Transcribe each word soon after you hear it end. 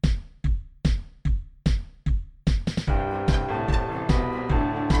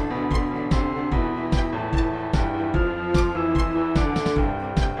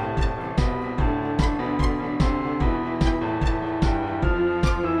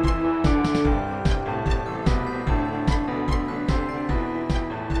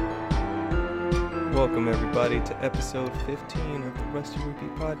Welcome everybody to episode 15 of the Rusty Rupee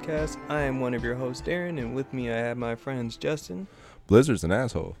podcast. I am one of your hosts, Darren, and with me I have my friends Justin, Blizzard's an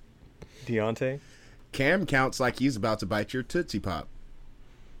asshole. Deontay, Cam counts like he's about to bite your Tootsie Pop.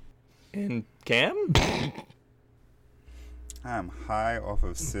 and Cam. I'm high off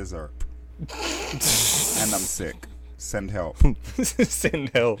of scissor. And I'm sick. Send help. Send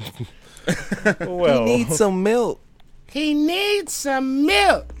help. Well, He needs some milk. He needs some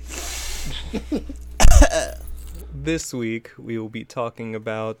milk. this week we will be talking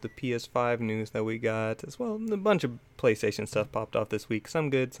about the PS5 news that we got, as well. A bunch of PlayStation stuff popped off this week.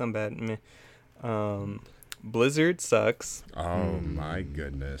 Some good, some bad. Meh. Blizzard sucks. Oh my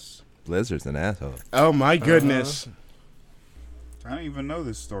goodness. Blizzard's an asshole. Oh my goodness. I don't even know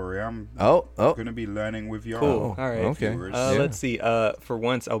this story. I'm Oh. gonna be learning with y'all. Cool. All right. Okay. viewers. Yeah. Let's see. For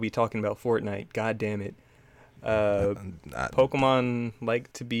once, I'll be talking about Fortnite. God damn it. Pokemon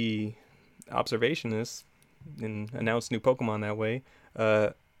like to be observationists and announce new Pokemon that way.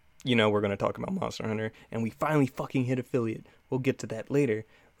 We're going to talk about Monster Hunter, and we finally fucking hit affiliate. We'll get to that later.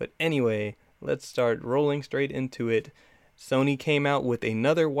 But anyway, let's start rolling straight into it. Sony came out with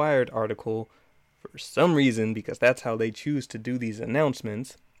another Wired article for some reason, because that's how they choose to do these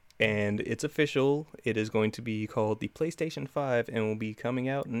announcements. And it's official. It is going to be called the PlayStation 5 and will be coming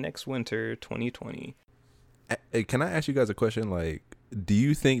out next winter, 2020. Hey, can I ask you guys a question? Like, do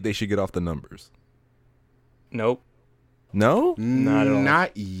you think they should get off the numbers? Nope. No? Not at all.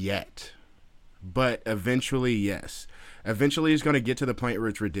 Not yet. But eventually, yes. Eventually, it's going to get to the point where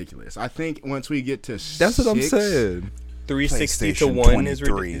it's ridiculous. I think once we get to That's what I'm 6, saying. 360 to PlayStation 1 is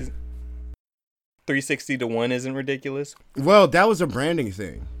 23. ridiculous. 360 to 1 isn't ridiculous. Well, that was a branding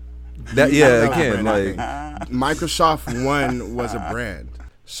thing. That Yeah, yeah, that was again, branding. like Microsoft One was a brand.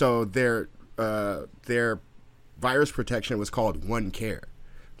 So their virus protection was called One Care.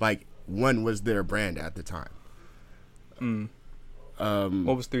 Like, One was their brand at the time.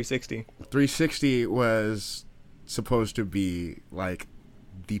 What was 360? 360 was supposed to be like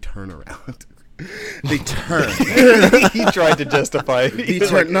the turnaround. The turn. He tried to justify it. The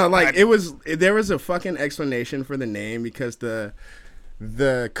turn. No, like there was a fucking explanation for the name, because the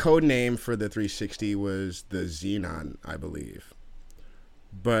code name for the 360 was the Xenon, I believe.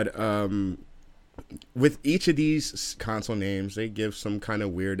 But with each of these console names, they give some kind of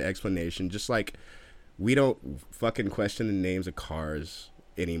weird explanation, just like we don't fucking question the names of cars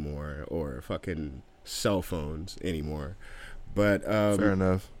anymore or fucking cell phones anymore. But fair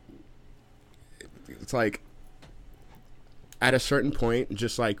enough. it's like at a certain point,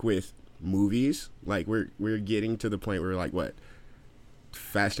 just like with movies, like we're getting to the point where, like, what,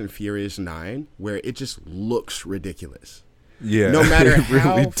 Fast and Furious 9, where it just looks ridiculous. Yeah. No matter it really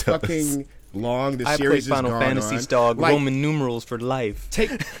how does. fucking long the I play series is Final gone Fantasy's on. dog, Like, Roman numerals for life.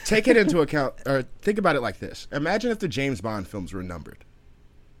 take it into account, or think about it like this. Imagine if the James Bond films were numbered.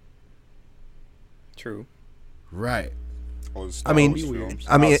 True. Right. Or I Star mean- Wars films.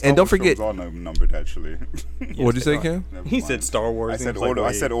 I mean, Star and don't Wars forget- films are numbered, actually. What'd you say, Cam? Never He mind. said Star Wars. I and said he was all. like,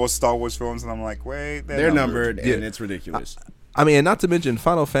 I said wait. all Star Wars films, and I'm like, wait, They're numbered, and Yeah. it's ridiculous. I mean, and not to mention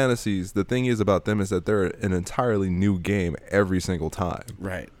Final Fantasies, the thing is about them is that they're an entirely new game every single time.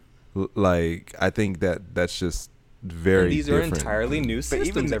 Right. Like, I think that's just very These different. are entirely new But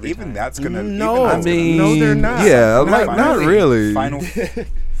systems every time. that's gonna. No, I even that's mean, no, they're not. Yeah, Not like, not really. really.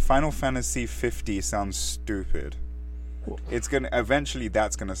 Final Fantasy 50 sounds stupid. It's gonna eventually.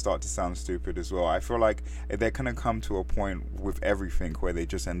 That's gonna start to sound stupid as well. I feel like they're gonna come to a point with everything where they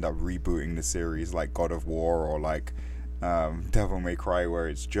just end up rebooting the series, like God of War or like Devil May Cry, where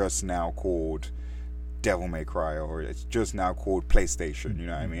it's just now called Devil May Cry, or it's just now called PlayStation. You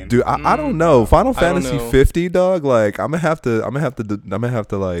know what I mean? Dude, I don't know. Final I don't Fantasy know. 50, dog. Like, I'm gonna have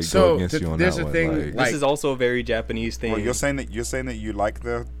to like So, go against you on there's that a one. thing, Like, This is also a very Japanese thing. Well, you're saying that you like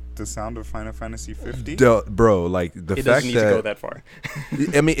the sound of Final Fantasy 50? bro, like the it fact doesn't need that to go that far.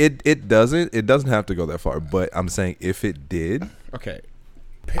 I mean, it doesn't have to go that far. But I'm saying if it did, Okay.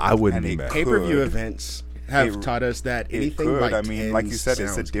 I wouldn't And be it mad. Pay-per-view could. events have taught us that It anything could. by I mean, like you 10 said,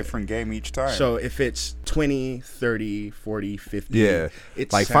 it's a sounds different game each time. good. So if it's 20, 30, 40, 50, Yeah,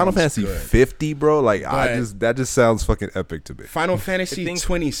 it like Final sounds Fantasy good. 50, bro. Like But- that just sounds fucking epic to me. Final Fantasy think-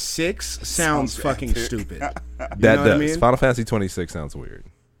 26 sounds Sounds fucking epic. stupid. That know what I does. mean? Final Fantasy 26 sounds weird.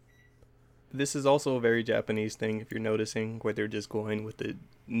 This is also a very Japanese thing, if you're noticing, where they're just going with the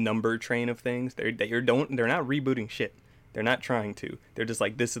number train of things. They're not rebooting shit. They're not trying to. They're just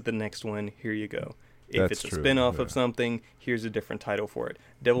like, this is the next one. Here you go. If That's it's a true, spin-off yeah. of something, here's a different title for it.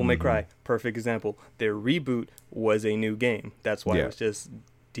 Devil May Cry, perfect example. Their reboot was a new game. That's why Yeah. it was just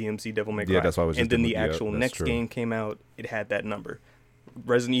DMC Devil May Cry. Yeah, that's why it was and just then Devil- the yeah, actual that's next true. game came out. It had that number.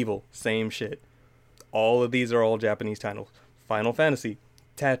 Resident Evil, same shit. all of these are all Japanese titles. Final Fantasy,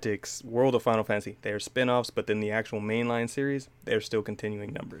 Tactics, World of Final Fantasy. They're spin-offs, but then the actual mainline series, they're still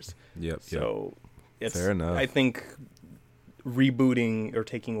continuing numbers. Yep. So it's Fair enough. I think rebooting or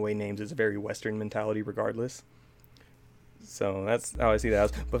taking away names is a very Western mentality regardless. So that's how I see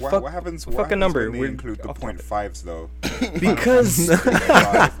that. But What happens? What fuck a happens number. when they We're include the off topic. .5s though? Because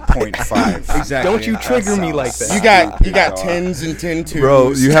 0.5. Exactly. don't you trigger me like that. You got tens and 10 twos.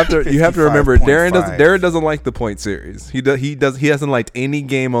 Bro, you have to remember Darren 55.5. doesn't like the point series. He hasn't liked any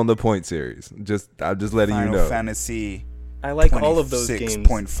game on the point series. I'm just letting you Final know. Fantasy. I like all of those games.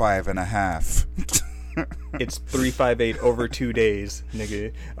 6.5 and a half. It's 358 over 2 days,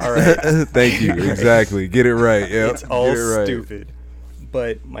 nigga. All right. Thank you. Exactly. Get it right. Yep. It's all Get it right. stupid.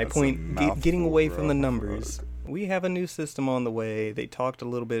 But my That's a point, mouthful, getting away bro. from the numbers, we have a new system on the way. They talked a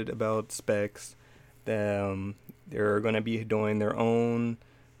little bit about specs. They're going to be doing their own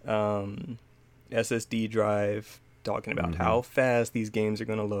SSD drive, talking about how fast these games are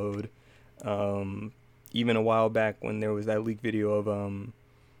going to load. Even a while back when there was that leaked video of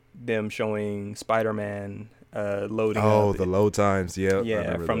them showing Spider-Man loading Oh, up. the load times. Yep. I Yeah,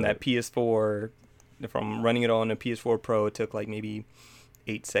 remember from that PS4, from running it all on a PS4 Pro, it took like maybe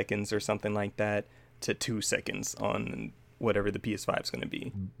 8 seconds or something like that to 2 seconds on whatever the PS5 is going to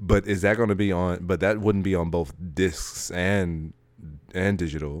be. But is that going to be on? But that wouldn't be on both discs and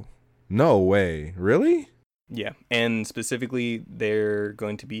digital. No way. Really? Yeah, and specifically, they're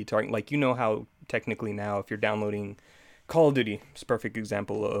going to be targeting, like, you know how technically now, if you're downloading Call of Duty, it's a perfect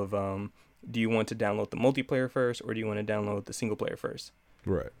example of, do you want to download the multiplayer first, or do you want to download the single player first?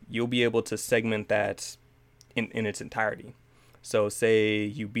 Right. You'll be able to segment that in its entirety. So say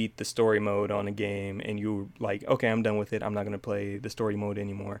you beat the story mode on a game and you're like, okay, I'm done with it. I'm not going to play the story mode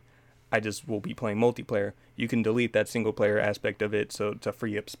anymore. I just will be playing multiplayer. You can delete that single player aspect of it so to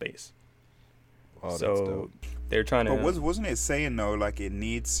free up space. Oh, that's So dope. they're trying to... But wasn't it saying though, like it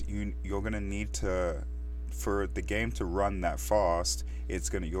needs you're gonna need to, for the game to run that fast,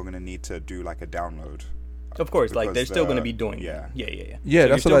 you're gonna need to do like a download. Of course, like Because they're still going to the- be doing yeah. it. Yeah. Yeah, So that's you're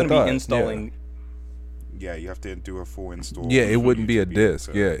what I still gonna thought. be installing... Yeah, you have to do a full install. Yeah, it for wouldn't you be a to able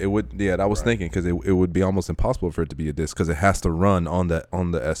disc. to- Yeah, it would. Yeah, I was Right. thinking because it would be almost impossible for it to be a disc because it has to run on the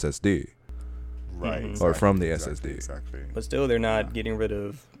SSD. Right. Mhm. Or from the exactly, SSD. Exactly. But still, they're not Yeah.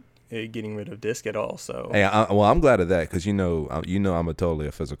 getting rid of disk at all. So... Hey, I'm glad of that because I'm totally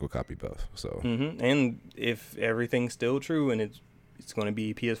a physical copy buff. So And if everything's still true and it's going to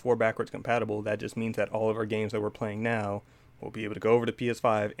be PS4 backwards compatible, that just means that all of our games that we're playing now will be able to go over to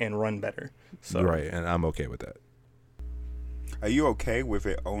PS5 and run better. So right, and I'm okay with that. Are you okay with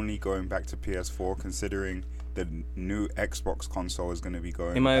it only going back to PS4, considering the new Xbox console is going to be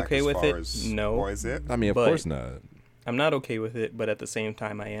going? Am I back okay as with far it? as- No. Or is it? I mean, of But- course not. I'm not okay with it, but at the same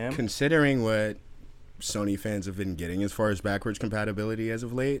time I am. Considering what Sony fans have been getting as far as backwards compatibility as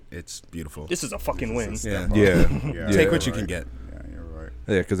of late, it's beautiful. This is a fucking win. This is a Yeah. step up. Yeah. Yeah, Take you're what you right. can get. Yeah, you're right.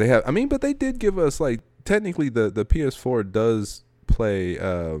 Yeah, because they have. I mean, but they did give us like technically the PS4 does play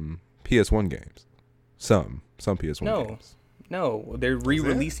PS1 games. Some PS1 No. games. No, they're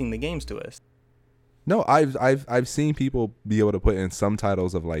re-releasing the games to us. No, I've seen people be able to put in some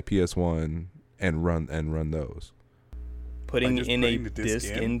titles of like PS1 and run those. Putting just in a putting the disc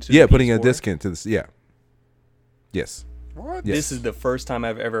disc in? into Yeah, the putting a PS4. disc into this. Yeah. Yes. What? Yes. This is the first time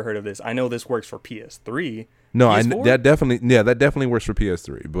I've ever heard of this. I know this works for PS3. No, PS4? that definitely works for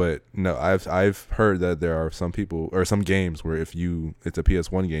PS3. But no, I've heard that there are some people or some games where if it's a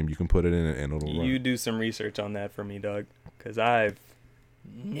PS1 game, you can put it in and it'll run. You do some research on that for me, Doug, because I've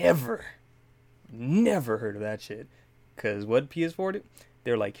never heard of that shit. Because what PS4 did,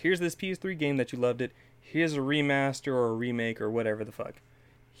 they're like, here's this PS3 game that you loved it. Here's a remaster or a remake or whatever the fuck.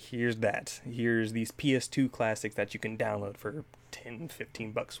 Here's that. Here's these PS2 classics that you can download for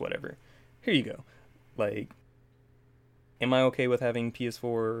 $10-15, whatever. Here you go. Like, am I okay with having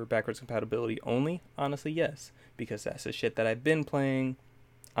PS4 backwards compatibility only? Honestly, yes. Because that's the shit that I've been playing.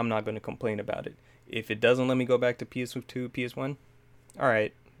 I'm not going to complain about it. If it doesn't let me go back to PS2, PS1,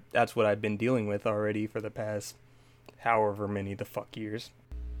 alright. That's what I've been dealing with already for the past however many the fuck years.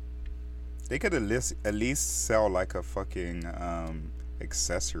 They could at least sell like a fucking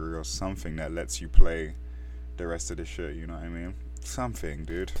accessory or something that lets you play the rest of the shit. You know what I mean? Something,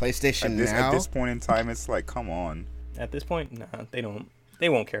 dude. PlayStation At Now. this point in time, it's like, come on. At this point, nah, they don't. They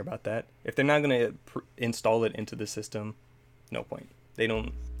won't care about that. If they're not gonna install it into the system, no point. They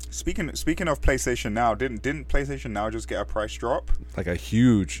don't. Speaking of PlayStation Now, didn't PlayStation Now just get a price drop? like a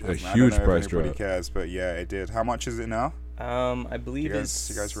huge I don't know price if anybody drop. cares, but yeah, it did. How much is it now? I believe You guys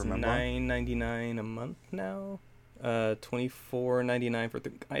it's remember? $9.99 a month now. $24.99 for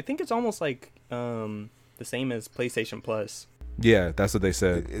I think it's almost like the same as PlayStation Plus. Yeah, that's what they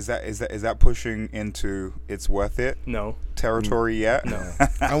said. Is that pushing into it's worth it No, territory yet? no.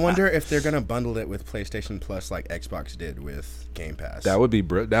 I wonder if they're gonna bundle it with PlayStation Plus like Xbox did with Game Pass. That would be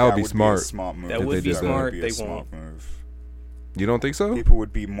that would be smart. Be a smart move. That if would they be did that. smart. Be a They smart won't. move. You don't think so? People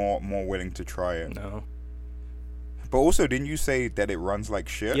would be more willing to try it. No. But also, didn't you say that it runs like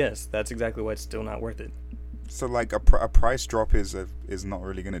shit? Yes, that's exactly why it's still not worth it. So like a price drop is not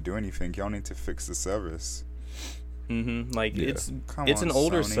really gonna do anything. Y'all need to fix the service. Like Yeah. it's Come an on,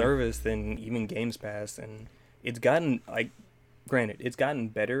 older Sony. service than even Games Pass, and it's gotten like, granted, it's gotten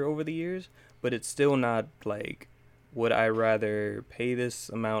better over the years, but it's still not like, would I rather pay this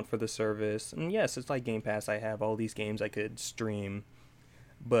amount for the service? And yes, it's like Game Pass. I have all these games I could stream,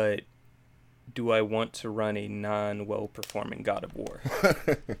 but do I want to run a non-well-performing God of War?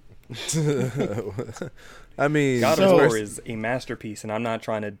 I mean, God So- of War is a masterpiece, and I'm not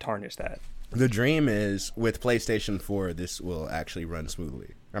trying to tarnish that. The dream is with PlayStation 4, this will actually run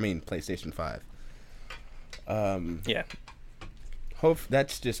smoothly. I mean, PlayStation 5. Yeah. Hope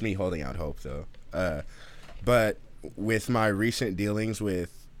that's just me holding out hope, though. But with my recent dealings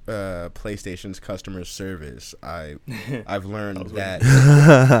with PlayStation's customer service, I've learned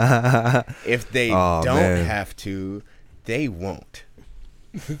that if they Oh, don't man. have to, they won't.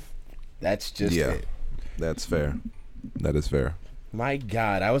 That's just Yeah. it. That's fair. That is fair. My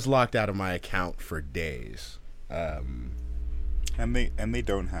God, I was locked out of my account for days. And they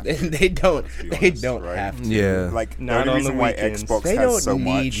don't have to. They don't. Let's be They honest, don't right? have to. Yeah. Like the Not only on reason the why weekends. Xbox They has don't so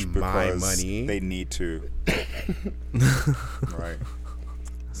much need my because money. they need to. Right.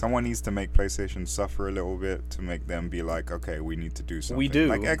 Someone needs to make PlayStation suffer a little bit to make them be like, okay, we need to do something. We do,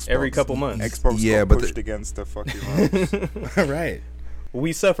 like Xbox. every couple months. Xbox Yeah, got but pushed against the fucking ropes. Right.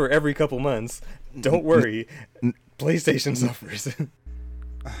 We suffer every couple months. Don't worry. PlayStation suffers.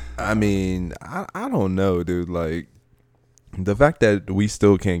 I mean, I don't know, dude. Like, the fact that we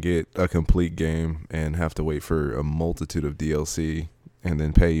still can't get a complete game and have to wait for a multitude of DLC and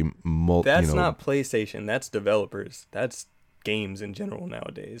then pay That's not PlayStation. That's developers. That's games in general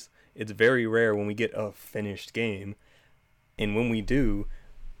nowadays. It's very rare when we get a finished game. And when we do,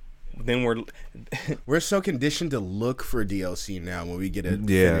 then We're so conditioned to look for DLC now. When we get a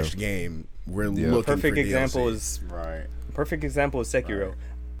Yeah. finished game, we're Yeah. looking perfect for example DLC. is Right. Sekiro. Right.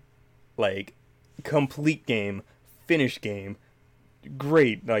 Like, complete game, finished game,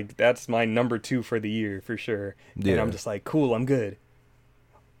 great. Like, that's my number 2 for the year for sure. And Yeah. I'm just like, cool, I'm good.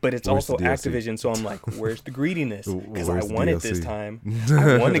 But it's Where's also the DLC? Activision, so I'm like, where's the greediness? Because I Where's the want it this DLC? time.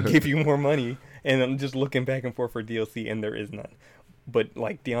 I want to give you more money, and I'm just looking back and forth for DLC, and there is none. But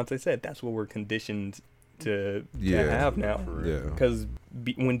like Deontay said, that's what we're conditioned to Yeah. have now. Yeah. Because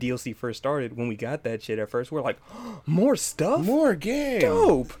when DLC first started, when we got that shit at first, we're like, more stuff? More game.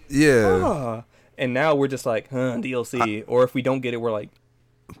 Dope. Yeah. Ah. And now we're just like, DLC. Or if we don't get it, we're like,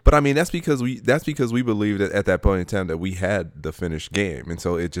 But I mean, that's because we believed that at that point in time that we had the finished game, and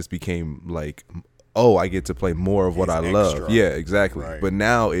so it just became like, oh, I get to play more of what It's I love. extra. Yeah, exactly. Right. But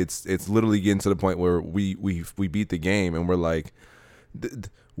now it's literally getting to the point where we beat the game and we're like,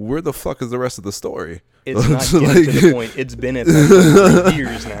 where the fuck is the rest of the story? it's not getting to the point. It's been at that point for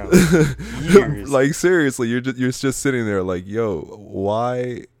years now. Years. Like, seriously, you're just sitting there like, yo,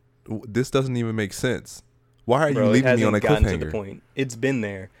 why? This doesn't even make sense. Why are Bro, you it leaving me on hasn't a gotten to the cliffhanger? point. It's been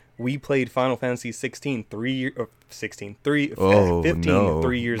there. We played Final Fantasy 16 15 Oh,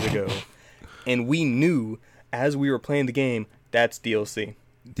 3 years ago. And we knew as we were playing the game, that's DLC.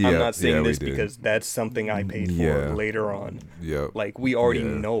 I'm not saying we this did. because that's something I paid for Yeah. later on. Yeah. Like, we already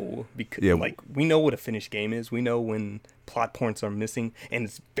Yeah. know because Yeah. like we know what a finished game is. We know when plot points are missing, and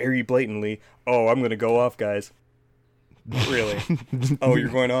it's very blatantly, oh, I'm gonna go off, guys. Really? Oh, you're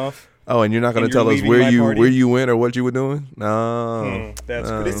going off? Oh, and you're not going And to you're tell us leaving where my you party? where you went or what you were doing? No. That's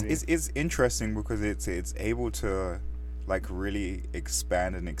Oh. But crazy. it's interesting because it's able to like really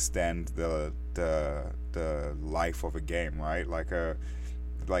expand and extend the life of a game, right?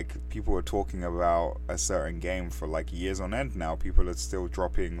 Like people are talking about a certain game for like years on end now. People are still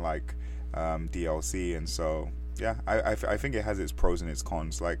dropping like DLC, and so yeah, I think it has its pros and its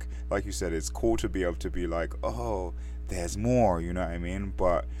cons. Like you said, it's cool to be able to be like, oh, there's more, you know what I mean?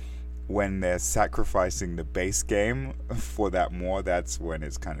 But when they're sacrificing the base game for that more, that's when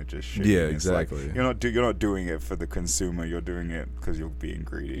it's kind of just shitty. Yeah, It's like, exactly. you're not doing it for the consumer. You're doing it because you're being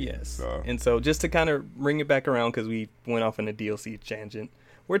greedy. Yes. So And so just to kind of bring it back around, because we went off on a DLC tangent,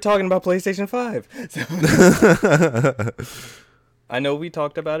 we're talking about PlayStation 5. So I know we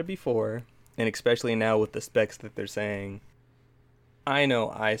talked about it before, and especially now with the specs that they're saying, I know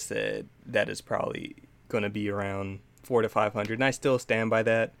I said that is probably going to be around 400 to 500, and I still stand by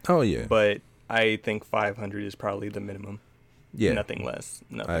that. Oh yeah, But I think 500 is probably the minimum. yeah, Nothing less.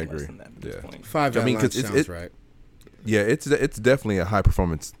 Nothing I less agree. than that at Yeah. this point. 5 I mean, 'cause sounds right. yeah. It's definitely a high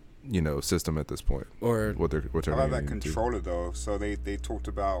performance, system at this point. Or What they're How about that turning into. controller though? So they talked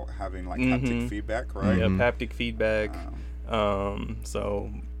about having like Mhm. haptic feedback, right? Yep, Mhm. haptic feedback.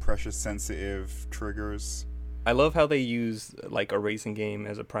 So Pressure sensitive triggers. I love how they use like a racing game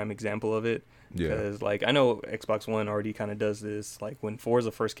as a prime example of it. Yeah, Because like I know Xbox One already kind of does this. Like when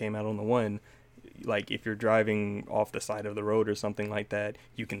Forza first came out on the One, like if you're driving off the side of the road or something like that,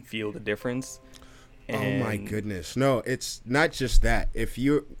 you can feel the difference. oh my And goodness, no, it's not just that.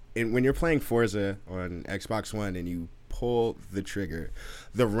 When you're playing Forza on Xbox One and you pull the trigger,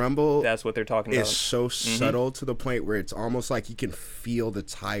 the rumble that's what they're talking is about. so subtle to the point where it's almost like you can feel the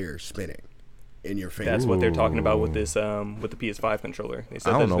tire spinning in your fingers. That's what they're talking about with Ooh. this with the PS5 controller. They said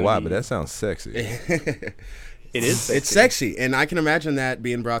I don't that's know gonna why, be- but that sounds sexy. it is sexy. It's sexy, and I can imagine that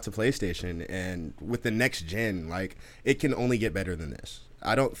being brought to PlayStation, and with the next gen, like it can only get better than this.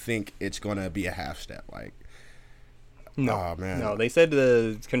 I don't think it's gonna be a half step. Like, No, oh man, no. They said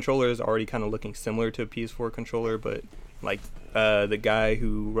the controller is already kind of looking similar to a PS4 controller, but like the guy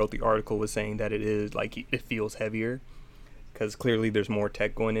who wrote the article was saying that it is like it feels heavier because clearly there's more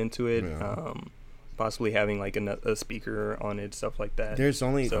tech going into it. Yeah. Possibly having like a speaker on it, stuff like that. There's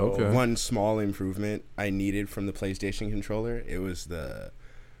only So- Okay. one small improvement I needed from the PlayStation controller. It was the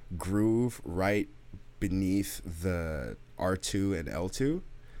groove right beneath the R2 and L2.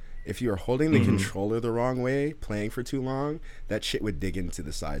 If you were holding the Mhm. controller the wrong way, playing for too long, that shit would dig into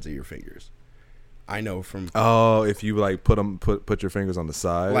the sides of your fingers. I know from Oh, if you like put your fingers on the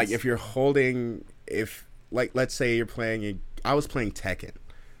sides. like if you're holding let's say you're playing I was playing Tekken.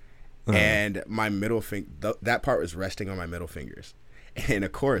 Uh-huh. And my middle finger, that part was resting on my middle fingers, and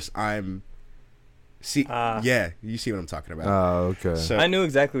of course yeah, you see what I'm talking about. Oh, okay. So I knew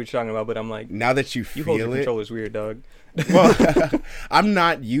exactly what you're talking about, but I'm like, now that you you hold your feel it, controller's weird, dog. well, I'm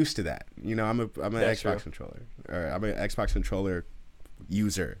not used to that. I'm an That's Xbox true. controller, or I'm an Xbox controller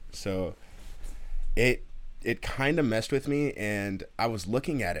user, so it kind of messed with me, and I was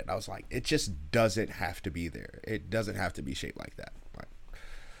looking at it, I was like, it just doesn't have to be there. It doesn't have to be shaped like that.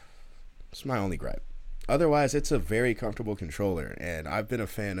 It's my only gripe. Otherwise, it's a very comfortable controller, and I've been a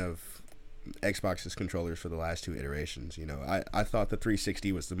fan of Xbox's controllers for the last 2 iterations. I thought the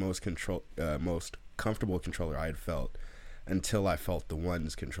 360 was the most comfortable controller I had felt until I felt the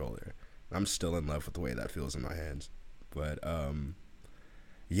One's controller. I'm still in love with the way that feels in my hands. But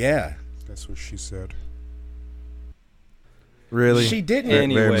yeah, That's what she said. Really? she didn't.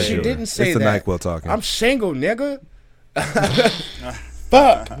 Anyway. She didn't say it's the that. NyQuil talking. I'm single, nigga.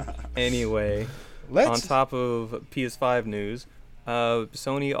 Fuck. Anyway, on Let's. top of PS5 news,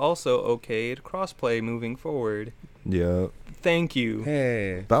 Sony also okayed crossplay moving forward. Yeah. Thank you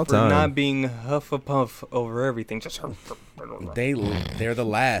Hey, About for time. not being huff a puff over everything. Just they're the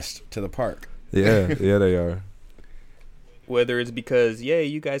last to the park. Yeah, they are. whether it's because yay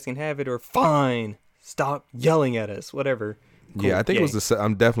you guys can have it or fine stop yelling at us, whatever. Cool, Yeah, I think it was yay.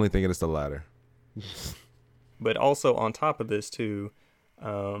 I'm definitely thinking it's the latter. But also on top of this too,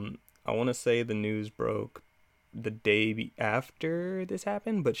 I want to say the news broke the day after this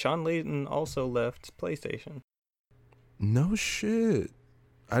happened, but Sean Layden also left PlayStation. No shit.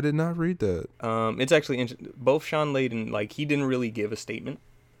 I did not read that. It's actually both Sean Layden, like he didn't really give a statement.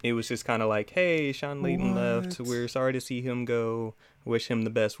 It was just kind of like, hey, Sean Layden left. What? We're sorry to see him go. Wish him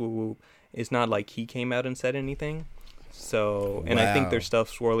the best. Woo woo. It's not like he came out and said anything. So, and I think Wow. there's stuff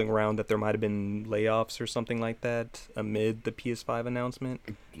swirling around that there might have been layoffs or something like that amid the PS5 announcement.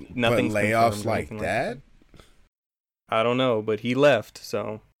 Nothing's But layoffs confirmed or like anything that? I don't know, but he left,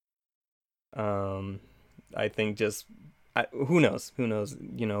 so I think just who knows,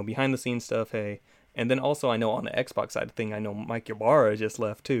 behind the scenes stuff. Hey, and then also I know on the Xbox side thing, I know Mike Ybarra just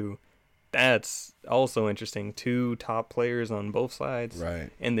left too. That's also interesting. 2 top players on both sides, Right.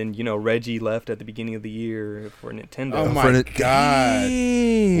 and then Reggie left at the beginning of the year for Nintendo. Oh my For the- God.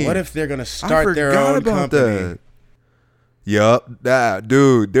 Dang. What if they're gonna I start their forgot own about company? that. Yup, that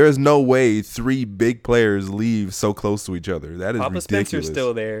dude. There's no way 3 big players leave so close to each other. That is Papa ridiculous. Spencer's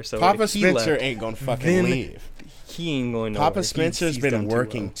still there, so Papa if he Spencer left, ain't gonna fucking then leave. he ain't going nowhere. Papa Spencer's He's been done too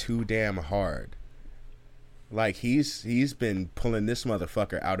working well. too damn hard. Like he's been pulling this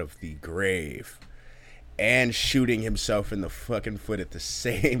motherfucker out of the grave and shooting himself in the fucking foot at the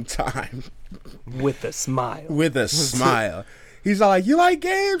same time with a smile. with a smile. He's all like, "You like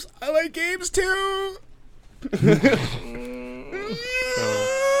games? I like games too." So,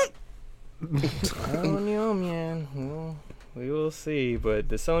 I don't know, man. Well, We will see, but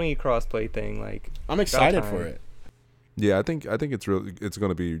the Sony crossplay thing, like, I'm excited time. for it. Yeah, I think it's really it's going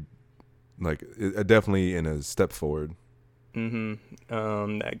to be like definitely in a step forward.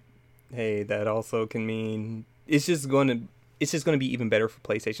 That also can mean it's just going to be even better for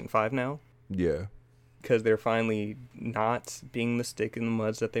PlayStation 5 now, Yeah. because they're finally not being the stick in the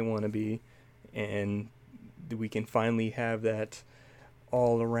muds that they want to be, and we can finally have that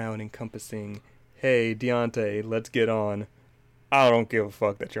all around encompassing, hey Deontay, let's get on. I don't give a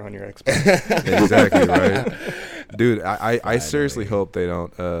fuck that you're on your Xbox. Exactly, right? Dude, I seriously hope they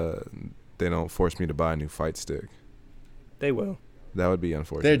don't force me to buy a new fight stick. They will. That would be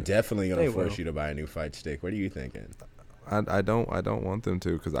unfortunate. They're definitely They gonna force will. you to buy a new fight stick. What are you thinking? I don't want them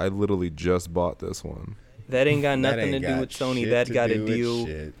to, because I literally just bought this one. That ain't got That nothing ain't to do got with Sony. shit That to got to do with deal.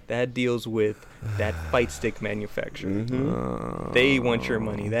 shit. That deals with that fight stick manufacturer. Mm-hmm. They want your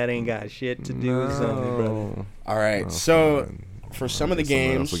money. That ain't got shit to do with Sony, brother. All right, Oh, so fine. for some of the Someone else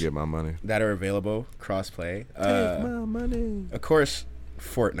games will get my money. that are available crossplay, Take my money. of course,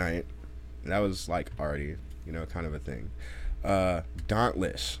 Fortnite. That was like already, kind of a thing.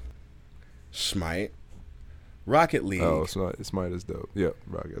 Dauntless, Smite, Rocket League, Oh, Smite is dope. Yep,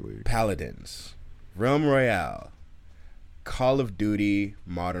 Rocket League. Paladins, Realm Royale, Call of Duty,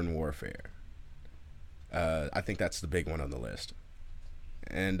 Modern Warfare. I think that's the big one on the list.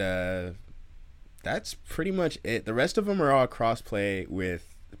 And that's pretty much it. The rest of them are all crossplay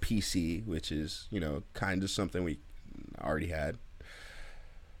with PC, which is, kind of something we already had.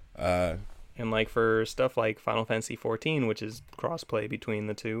 And like for stuff like Final Fantasy 14, which is crossplay between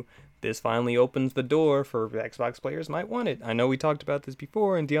the two, this finally opens the door for Xbox players might want it. I know we talked about this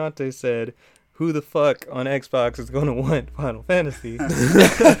before, and Deontay said, "Who the fuck on Xbox is going to want Final Fantasy?"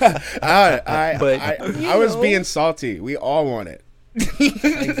 I was know. being salty. We all want it.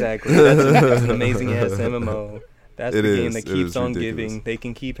 Exactly. That's an amazing ass MMO. That's It the game is. that It keeps is on ridiculous. giving. They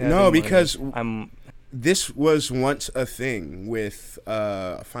can keep having No, money. because I'm this was once a thing with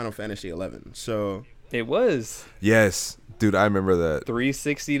Final Fantasy 11. So It was Yes, dude, I remember that.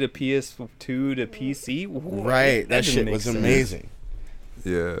 360 to PS2 to PC. What? right, that didn't shit make was sense. amazing.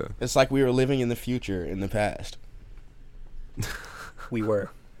 Yeah. It's like we were living in the future in the past. We were.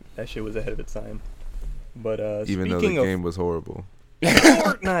 That shit was ahead of its time. But Even though the speaking of game was horrible.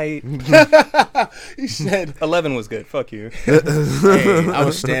 Fortnite, He said, 11 was good. Fuck you. "Hey, I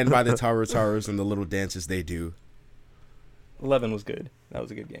was stand by the towers and the little dances they do." 11 was good. That was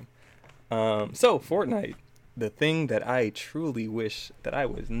a good game. So Fortnite, the thing that I truly wish that I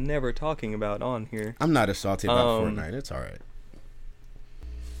was never talking about on here. I'm not assaulted about Um, Fortnite. It's all right.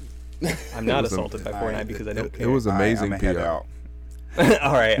 I'm not was a- assaulted by Fortnite because I don't It care. was amazing I'm head PR. out.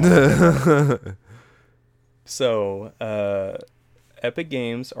 All right. So, Epic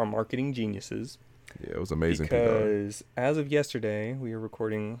Games are marketing geniuses Yeah, it was amazing PR. because as of yesterday, we are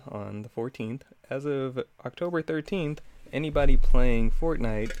recording on the 14th. As of October 13th, anybody playing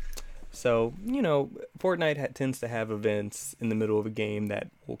Fortnite. So, Fortnite tends to have events in the middle of a game that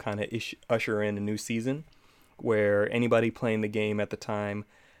will kind of usher in a new season where anybody playing the game at the time,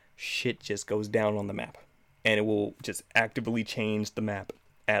 shit just goes down on the map. And it will just actively change the map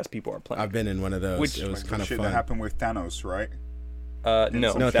as people are playing. I've been in one of those. Which- It was Like kind the of shit fun. that happened with Thanos, right?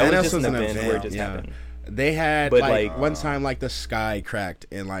 No, No, that Thanos was just was an an event where it event, just yeah. happened. They had But, like like- one time, like the sky cracked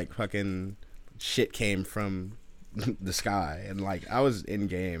and like fucking shit came from the sky, and like I was in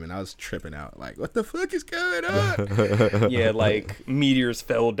game and I was tripping out. Like, what the fuck is going on? Yeah, like meteors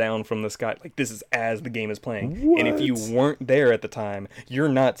fell down from the sky. Like this is as the game is playing. And if you What? weren't there at the time, you're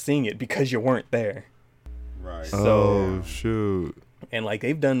not seeing it because you weren't there. Right. So- Oh, shoot. And like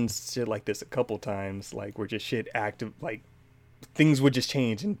they've done shit like this a couple times, like where just shit active, like things would just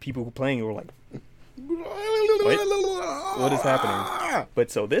change and people who playing were like, what is happening?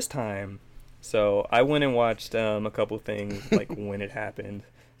 But so this time, so I went and watched a couple things like when it happened.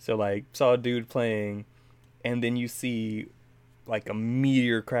 So like saw a dude playing, and then you see like a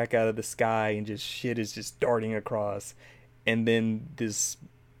meteor crack out of the sky and just shit is just darting across, and then this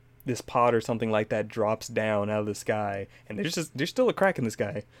pod or something like that drops down out of the sky, and there's still a crack in the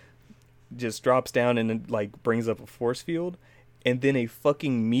sky, just drops down and then like brings up a force field, and then a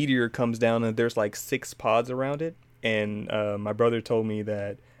fucking meteor comes down and there's like 6 pods around it. And my brother told me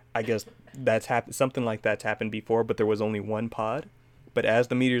that I guess that's happened, something like that's happened before, but there was only 1 pod. But as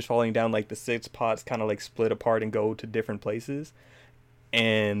the meteor's falling down, like the 6 pods kind of like split apart and go to different places,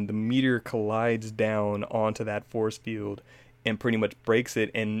 and the meteor collides down onto that force field and pretty much breaks it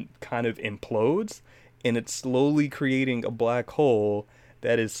and kind of implodes, and it's slowly creating a black hole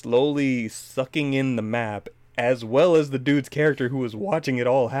that is slowly sucking in the map as well as the dude's character who was watching it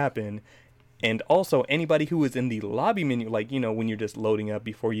all happen. And also, anybody who is in the lobby menu, like, you know, when you're just loading up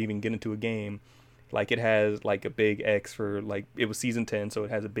before you even get into a game, like, it has, like, a big X for, like, it was Season 10, so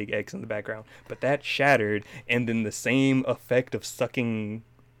it has a big X in the background. But that shattered, and then the same effect of sucking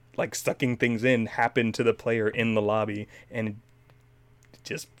things in happened to the player in the lobby, and it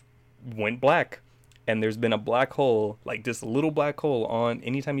just went black. And there's been a black hole, like, just a little black hole on,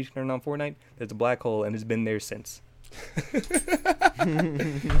 anytime you turn on Fortnite, there's a black hole, and it's been there since.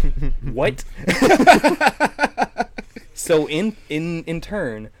 What? So in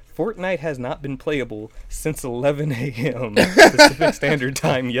turn, Fortnite has not been playable since 11 a.m. Pacific Standard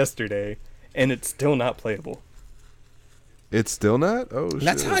Time yesterday, and it's still not playable. It's still not? Oh, shit.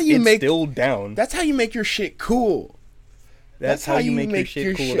 That's how It's still down. That's how you make your shit cool. That's how you make your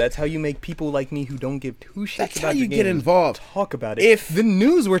shit cool. That's how you make people like me who don't give two shits That's about how you your get game involved. talk about it. If the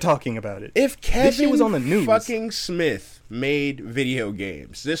news were talking about it. If This shit Kevin was on the news. fucking Smith made video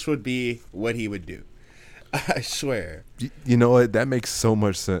games, this would be what he would do. I swear. You know what? That makes so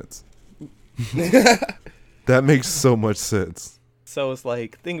much sense. That makes so much sense. So it's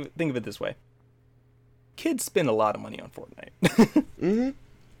like, think of it this way. Kids spend a lot of money on Fortnite. Mm-hmm.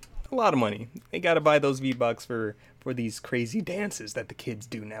 A lot of money. They gotta buy those V-Bucks for these crazy dances that the kids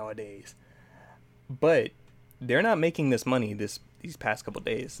do nowadays. But they're not making this money these past couple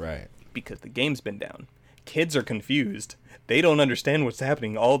days. Right. Because the game's been down. Kids are confused. They don't understand what's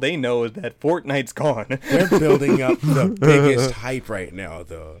happening. All they know is that Fortnite's gone. They're building up the biggest hype right now,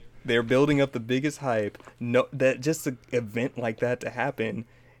 though. They're building up the biggest hype. No, that just an event like that to happen,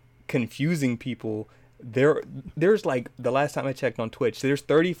 confusing people. There's like, the last time I checked on Twitch, there's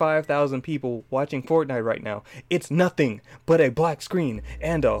 35,000 people watching Fortnite right now. It's nothing but a black screen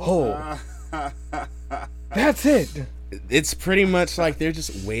and a hole. That's it. It's pretty much like they're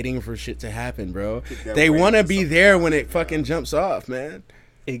just waiting for shit to happen, bro. They're They waiting want to for be something there to when it happen, fucking jumps off, man.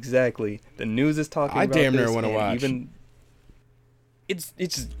 Exactly. The news is talking I about damn near this, wanna and watch. even it's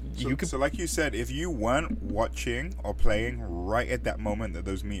you could So like you said, if you weren't watching or playing right at that moment that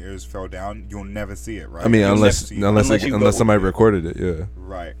those meters fell down, you'll never see it, right? I mean, You'll unless never see it. you go- somebody recorded it, yeah.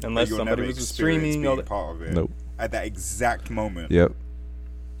 Right. Unless You'll somebody never was experience streaming all being the- part of it. Nope. At that exact moment. Yep.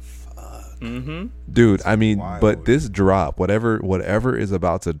 mm-hmm. Dude, I mean, wild. but this drop, whatever is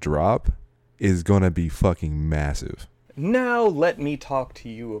about to drop, is gonna be fucking massive. Now let me talk to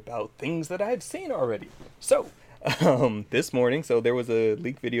you about things that I've seen already. So, this morning, there was a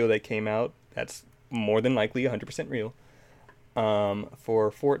leak video that came out that's more than likely 100% real.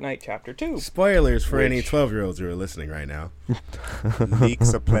 For Fortnite Chapter 2. Spoilers for any Which- 12-year-olds who are listening right now.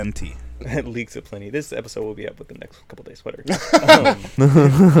 Leaks aplenty. Leaks are plenty. This episode will be up within the next couple days, whatever.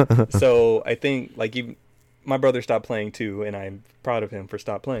 So I think, like, even my brother stopped playing too, and I'm proud of him for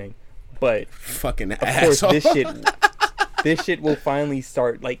stop playing. But Fucking of course, asshole. this shit will finally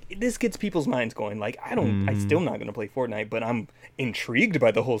start. Like, this gets people's minds going. Like, I'm still not gonna play Fortnite, but I'm intrigued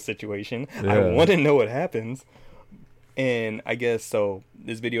by the whole situation. I Yeah. want to know what happens. And I guess so.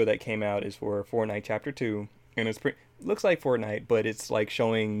 This video that came out is for Fortnite Chapter 2, and it's looks like Fortnite, but it's like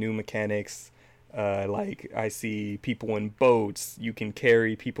showing new mechanics. Like, I see people in boats. You can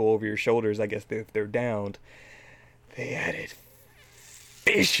carry people over your shoulders, I guess, if they're downed. They added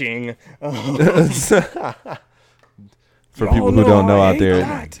fishing. For Y'all people who know don't know I out hate there,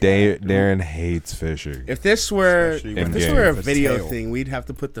 that. Darren hates fishing. If this were Especially if when this it's were a for video tail. thing, we'd have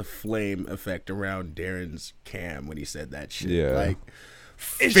to put the flame effect around Darren's cam when he said that shit. Yeah. Like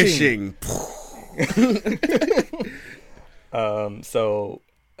fishing. So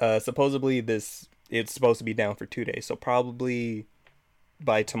supposedly it's supposed to be down for 2 days. So probably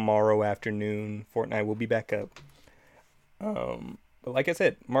by tomorrow afternoon, Fortnite will be back up. But like I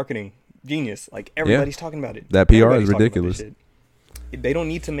said, marketing genius. Like, everybody's talking about it. That PR is Everybody's talking about ridiculous. this shit. They don't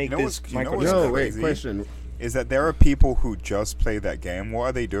need to make You know this what's- you know micro. what's Yo, That's wait, crazy. question. Is that there are people who just play that game. What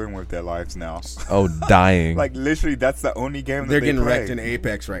are they doing with their lives now? Oh, dying. Like, literally, that's the only game that They're they getting play. wrecked in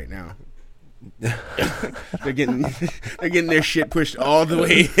Apex right now. they're getting their shit pushed all the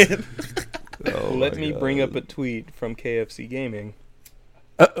way in. Oh Let my me God. bring up a tweet from KFC Gaming.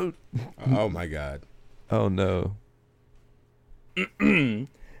 Oh my god. Oh no.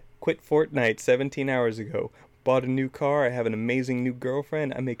 Quit Fortnite 17 hours ago. Bought a new car. I have an amazing new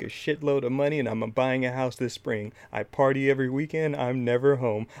girlfriend. I make a shitload of money, and I'm buying a house this spring. I party every weekend. I'm never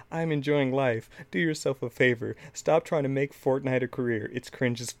home. I'm enjoying life. Do yourself a favor. Stop trying to make Fortnite a career. It's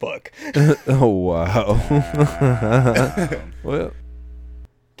cringe as fuck. Oh wow. Well,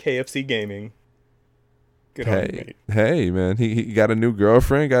 KFC Gaming. Good on you, hey, mate. hey, man. He got a new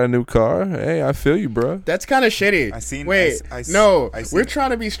girlfriend, got a new car. Hey, I feel you, bro. That's kind of shitty. I seen- Wait, I no, seen we're it. trying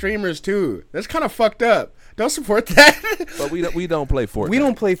to be streamers too. That's kind of fucked up. Don't support that. But we don't play Fortnite. We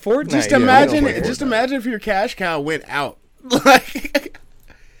don't play Fortnite. Just Yeah, we don't imagine, play just Fortnite. imagine if your cash cow went out. Like,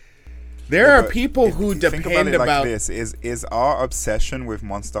 there are But people if who you think depend about it about. like this: is our obsession with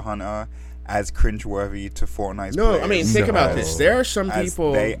Monster Hunter as cringeworthy to Fortnite's No, players I mean, think about this. There are some as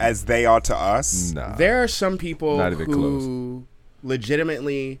people. they are to us? Nah. There are some people Not even who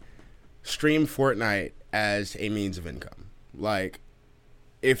legitimately stream Fortnite as a means of income. Like,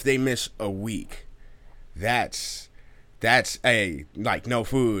 if they miss a week, that's a like no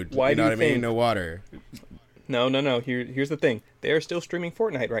food. Why you do know you what I mean? think- No water. No. Here's the thing. They are still streaming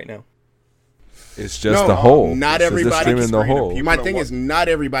Fortnite right now. It's just No, the whole. not It's just everybody streaming can the stream it. whole. People My are thing wa- is, not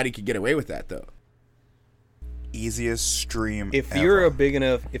everybody could get away with that though. Easiest stream. If ever. you're a big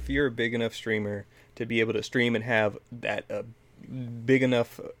enough streamer to be able to stream and have that big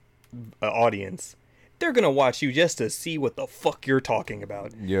enough audience, they're gonna watch you just to see what the fuck you're talking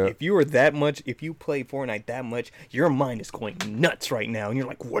about. Yeah. If you play Fortnite that much, your mind is going nuts right now, and you're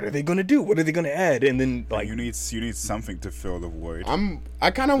like, what are they gonna do? What are they gonna add? And then like, you need something to fill the void.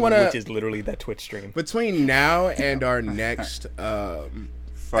 I kind of want to which is literally that Twitch stream. between now and our next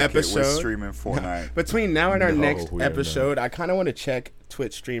Fuck it, we're episode. streaming Fortnite. Between now and our No, next we are episode, I kind of want to check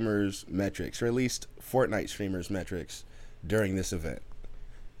Twitch streamers' metrics, or at least Fortnite streamers' metrics during this event,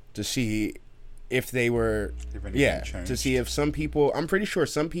 to see if they were, If anything yeah, changed. to see if some people. I'm pretty sure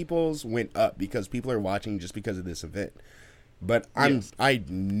some people's went up because people are watching just because of this event, but I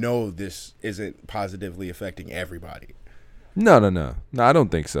know this isn't positively affecting everybody. No, I don't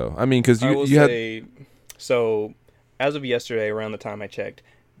think so. I mean, because I will you had say, so as of yesterday, around the time I checked,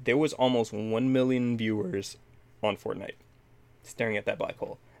 there was almost 1 million viewers on Fortnite staring at that black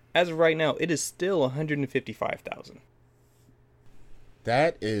hole. As of right now, it is still 155,000.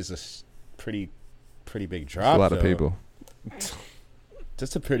 That is pretty big drop. a lot of though. people.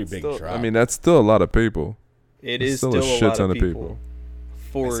 That's a pretty big Still- drop. I mean, that's still a lot of people. It It's is still still a a shit lot ton of of people. people.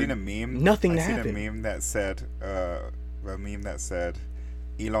 For I seen a meme. nothing I to seen happen. a meme that said,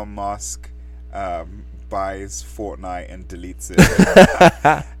 Elon Musk buys Fortnite and deletes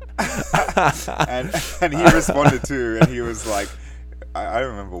it. and he responded to, and he was like, I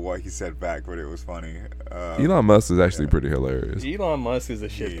don't remember what he said back, but it was funny. Elon Musk is actually pretty hilarious. Elon Musk is a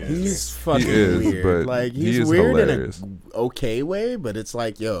shit. He poster. is. He's fucking He is, weird. but Like he he's is weird hilarious. in an okay way, but it's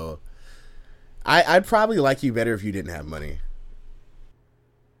like, yo, I'd probably like you better if you didn't have money.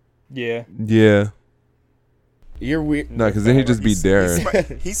 Yeah. Yeah. You're weird. No, because then he'd just be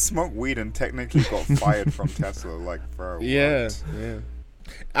Darren. He smoked weed and technically got fired from Tesla. Like, bro, what? Yeah.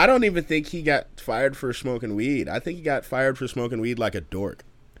 I don't even think he got fired for smoking weed. I think he got fired for smoking weed like a dork.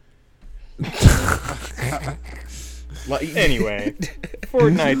 Like, Anyway,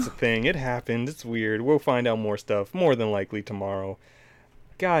 Fortnite's a thing. It happened. It's weird. We'll find out more stuff, more than likely tomorrow.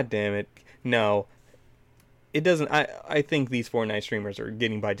 God damn it. No. It doesn't. I think these Fortnite streamers are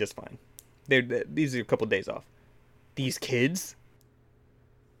getting by just fine. These are a couple days off. These kids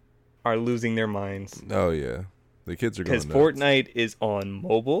are losing their minds. Oh yeah, the kids are going Because nuts. Fortnite is on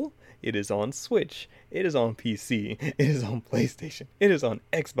mobile, it is on Switch, it is on PC, it is on PlayStation, it is on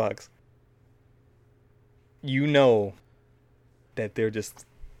Xbox. You know that they're just...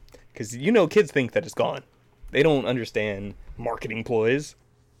 Because you know kids think that it's gone. They don't understand marketing ploys.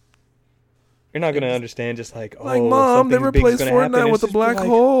 You're not going to understand just like, oh, Like, Mom, they something big is replaced gonna happen. Fortnite It's with a just black like,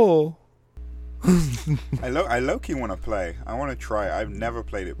 hole. I low-key want to play. I want to try. I've never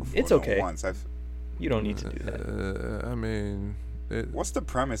played it before. It's not okay. Once. You don't need to do that. I mean, What's the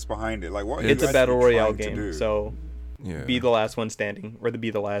premise behind it? Like, what? are It's you a battle actually royale trying to game, do? so yeah. be the last one standing, or be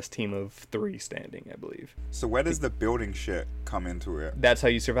the last team of 3 standing, I believe. So where does the building shit come into it? That's how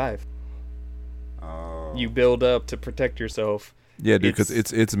you survive. Oh. You build up to protect yourself. Yeah, dude, because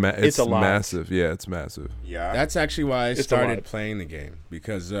it's it's a lot. massive. Yeah, it's massive. Yeah. that's actually why I It's a started lot. playing the game,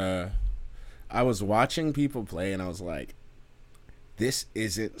 because I was watching people play and I was like, this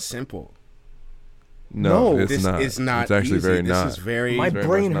isn't simple. No, it's this not. is not. It's actually easy. very this not. is very. My very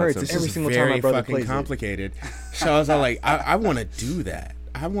brain much not hurts simple. every this is single time my very brother fucking plays it. complicated. So I was like, I want to do that.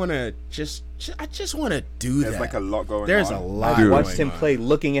 I want to I just want to do There's that. like a lot going There's on. a lot. Dude. I watched going him on. play,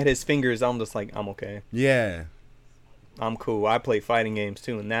 looking at his fingers. I'm just like, I'm okay. Yeah, I'm cool. I play fighting games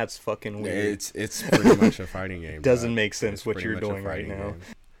too, and that's fucking weird. it's pretty much a fighting game. Doesn't dog. make sense It's what pretty you're much a doing right fighting now. game.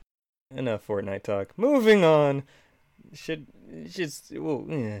 Enough Fortnite talk. Moving on.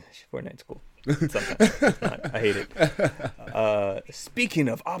 Fortnite's cool. Sometimes it's not. I hate it. Speaking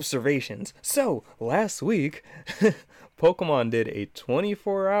of observations, so last week, Pokemon did a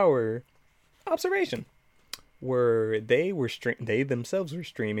 24-hour observation where they themselves were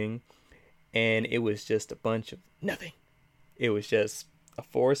streaming, and it was just a bunch of nothing. It was just a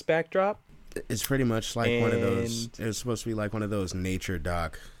forest backdrop It's pretty much like one of those. And- It's supposed to be like one of those nature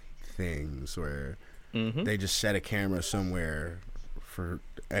doc things where Mm-hmm. they just set a camera somewhere for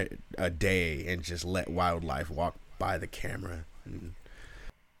a day and just let wildlife walk by the camera. And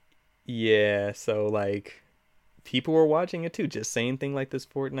Yeah, so like people were watching it too. Just same thing like this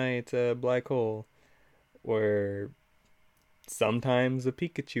Fortnite black hole, where sometimes a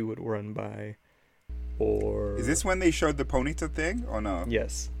Pikachu would run by, or Is this when they showed the Ponyta thing or no?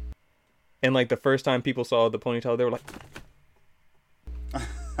 yes, and like the first time people saw the ponytail, they were like,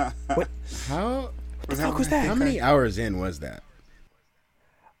 how fuck was that? how many hours in was that?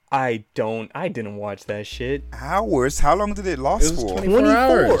 I didn't watch that shit. Hours? How long did it last It was for? 24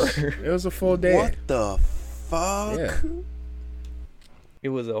 hours. 24. It was a full day. What the fuck? Yeah. It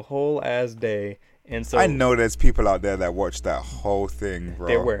was a whole ass day, and so I know there's people out there that watch that whole thing, bro.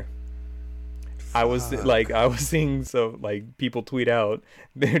 there were. I was seeing like people tweet out,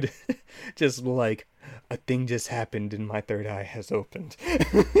 they're just like, a thing just happened and my third eye has opened.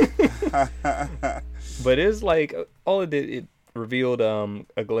 But it's like all it did, it revealed a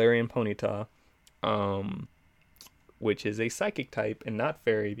Galarian Ponyta, which is a psychic type and not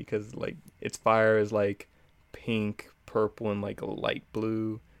fairy, because like its fire is like pink, purple, and like a light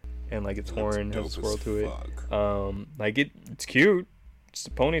blue, and like its horn has a swirl to it. Like it's cute. It's a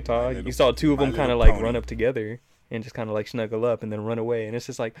Ponyta. You saw two of my them kind of little like pony. run up together and just kind of like snuggle up and then run away, and it's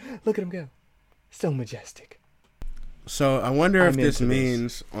just like, look at him go, so majestic. So I wonder if I'm this into this.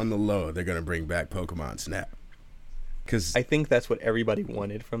 means on the low they're gonna bring back Pokemon Snap, because I think that's what everybody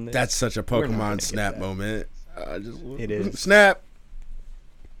wanted from this. that's such a We're not gonna Pokemon get Snap that. moment. It is. Snap.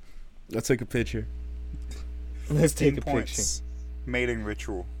 Let's take a picture. Let's take 15 a picture. points. Mating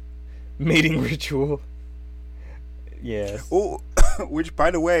ritual. Mating ritual. Yes. Oh, which by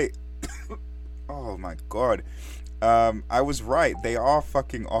the way, oh my god, I was right. They are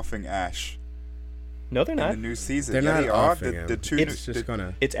fucking offing Ash No, they're in the not. new season. They're yeah, not they are. offing him. The two, It's the, just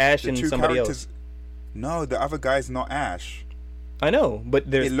gonna. It's Ash the and two somebody characters. else. No, the other guy's not Ash. I know, but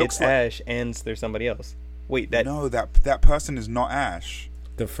It looks it's like- Ash and there's somebody else. Wait, that No, that person is not Ash.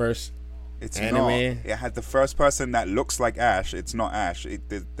 The first. It's Anime? not. It had the first person that looks like Ash. It's not Ash.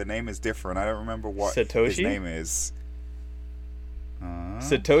 The name is different. I don't remember what his Satoshi? name is.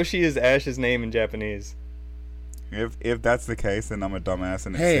 Satoshi is Ash's name in Japanese. If that's the case, then I'm a dumbass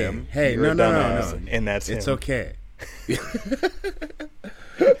and it's Hey, him. hey, You're no, a no, no, dumbass, no. and that's It's him. okay.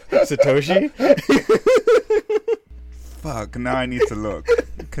 Satoshi. Fuck, now I need to look.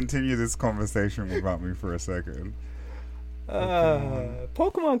 Continue this conversation without me for a second.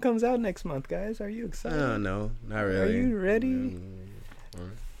 Pokemon comes out next month, guys. Are you excited? No, not really. Are you ready? Mm.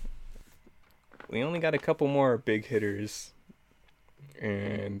 We only got a couple more big hitters,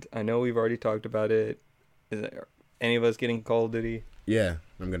 and I know we've already talked about it. Is there any of us getting Call of Duty? Yeah,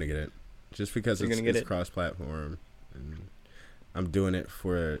 I'm gonna get it, just because You're it's gonna get it? cross-platform, and I'm doing it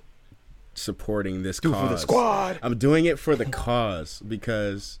for supporting this Do it cause. for the squad. I'm doing it for the cause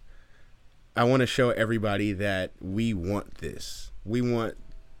because I want to show everybody that we want this. We want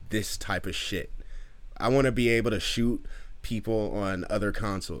this type of shit. I want to be able to shoot people on other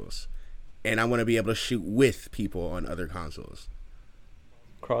consoles, and I want to be able to shoot with people on other consoles.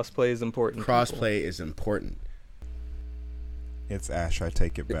 Crossplay is important. people. Crossplay is important. It's Ash, I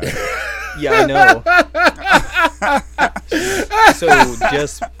take it back. Yeah, I know. So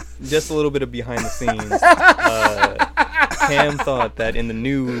just a little bit of behind the scenes. Cam thought that in the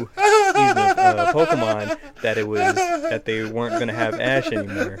new season of Pokemon that they weren't gonna have Ash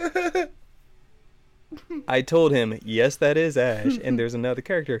anymore. I told him, yes, that is Ash, and there's another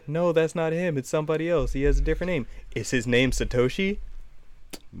character. No, that's not him. It's somebody else. He has a different name. Is his name Satoshi?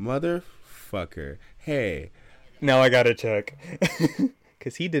 Motherfucker. Hey. Now I gotta check.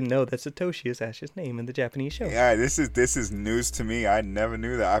 Because he didn't know that Satoshi is Ash's name in the Japanese show. Yeah, this is news to me. I never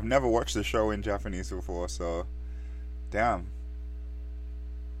knew that. I've never watched the show in Japanese before, so damn.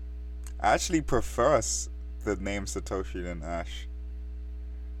 I actually prefer the name Satoshi than Ash.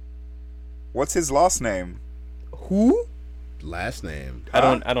 What's his last name? Who? Last name. I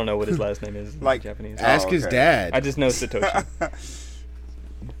don't know what his last name is in Like, Japanese. Ask his okay. dad. I just know Satoshi.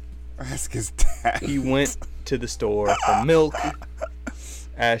 Ask his dad. He went to the store for milk.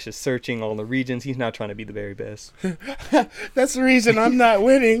 Ash is searching all the regions. He's not trying to be the very best. That's the reason I'm not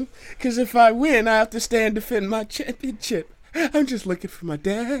winning. Because if I win, I have to stay and defend my championship. I'm just looking for my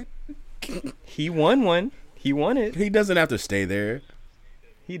dad. He won one. He won it. He doesn't have to stay there.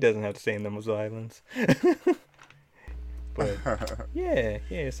 He doesn't have to stay in those islands. But yeah.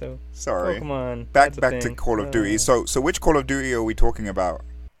 So Sorry. Pokemon. Back that's a to thing. Call of Duty. So which Call of Duty are we talking about?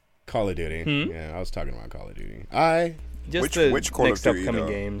 Call of Duty. Hmm? Yeah, I was talking about Call of Duty. I Just Which the Call of next Duty, upcoming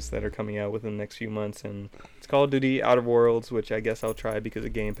though? games that are coming out within the next few months, and it's Call of Duty Outer Worlds, which I guess I'll try because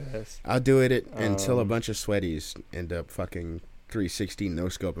of Game Pass. I'll do it until a Um, bunch of sweaties end up fucking 360 no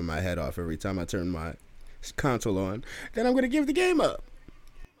scoping my head off every time I turn my console on. Then I'm gonna give the game up.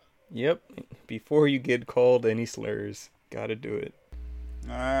 Yep. Before you get called any slurs, gotta do it.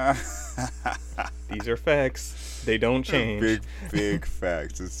 These are facts. They don't change. Big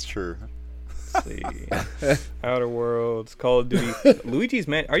facts. It's true. Let's see. Outer Worlds, Call of Duty, Luigi's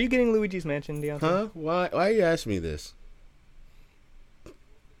Man. Are you getting Luigi's Mansion, Deontay? Huh? Why you ask me this?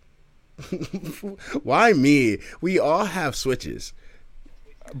 Why me? We all have Switches.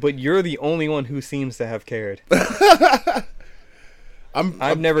 But you're the only one who seems to have cared.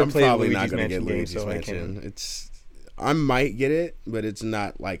 I've never played probably Luigi's not gonna Mansion get games, Luigi's so I Mansion. I might get it, but it's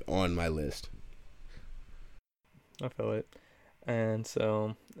not like on my list. I feel it. And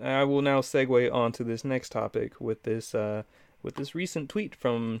so I will now segue onto this next topic with this recent tweet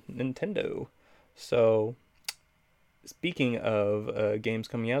from Nintendo. So, speaking of games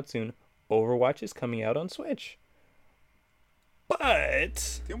coming out soon, Overwatch is coming out on Switch.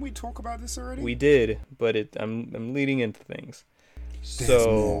 But Didn't we talk about this already? we did, but I'm leading into things.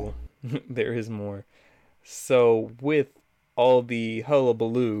 So there is more. So with all the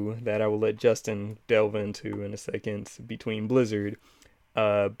hullabaloo that I will let Justin delve into in a second between Blizzard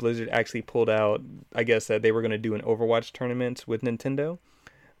actually pulled out, I guess, that they were going to do an Overwatch tournament with Nintendo,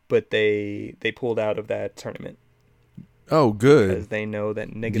 but they pulled out of that tournament Oh, because good. they know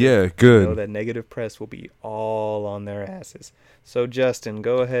that negative Yeah, know good. that negative press will be all on their asses. So Justin,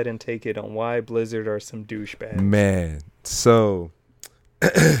 go ahead and take it on why Blizzard are some douchebags. Man, so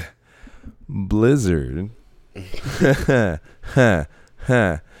Blizzard.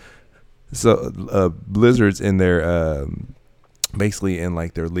 So Blizzard's in their basically in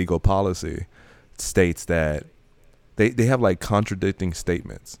like their legal policy states that they have like contradicting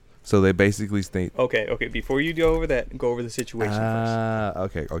statements. So they basically state Okay. Before you go over that, go over the situation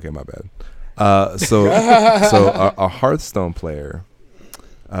first. okay, my bad. So a Hearthstone player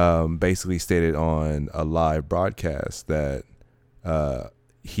basically stated on a live broadcast that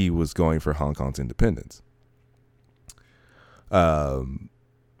he was going for Hong Kong's independence. And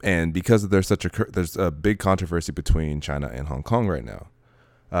because there's a big controversy between China and Hong Kong right now.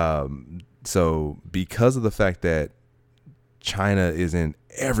 So because of the fact that China is in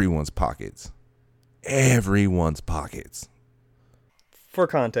everyone's pockets. For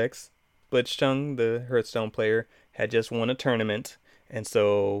context, Blitzchung, the Hearthstone player, had just won a tournament, and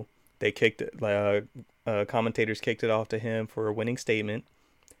so they commentators kicked it off to him for a winning statement,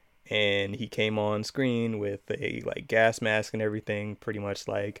 and he came on screen with a like gas mask and everything, pretty much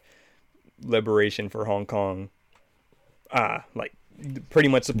like liberation for Hong Kong. Like pretty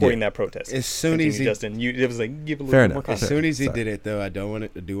much supporting that protest. As soon as he, Justin, it was like give a Fair little more enough. context. as soon as he Sorry. did it, though, I do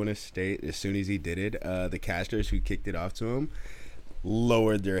want to state. As soon as he did it, the casters who kicked it off to him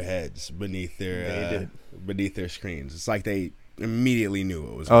lowered their heads beneath their screens. It's like they immediately knew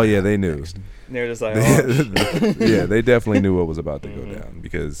it was. Oh yeah, they knew. They're just like, oh, Yeah, they definitely knew what was about to go down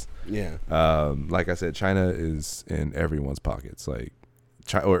because, Yeah. like I said, China is in everyone's pockets. Like,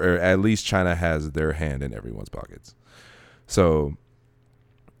 or at least China has their hand in everyone's pockets. So,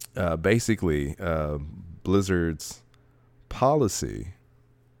 basically, Blizzard's policy.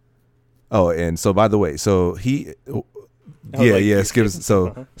 Oh, and so by the way, so he, skip.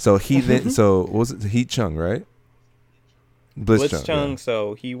 So he then, so what was it Heat Chung, right? Blitzchung, yeah.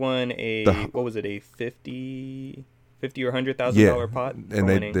 so he won a what was it, a $50 or $100,000 pot, for and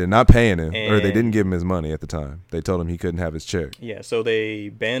winning. they're not paying him, or they And- didn't give him his money at the time. They told him he couldn't have his check. Yeah, so they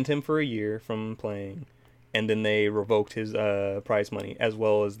banned him for a year from playing, and then they revoked his prize money, as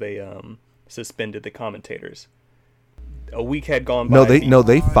well as they suspended the commentators. A week had gone by.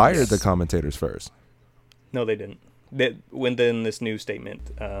 They fired the commentators first. No, they didn't. When then this new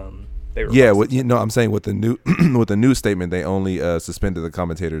statement, they Yeah, reversed it. I'm saying with the new with the new statement, they only suspended the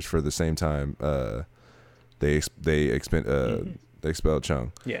commentators for the same time. They expelled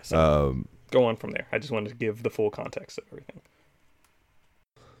Chung. Yeah, so Um, go on from there. I just wanted to give the full context of everything.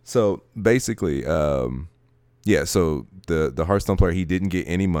 So basically, so the Hearthstone player, he didn't get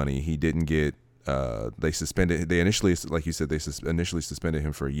any money. He didn't get. They suspended. They initially, like you said, they initially suspended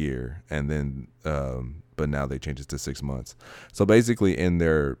him for a year, and then, but now they changed it to 6 months. So basically, in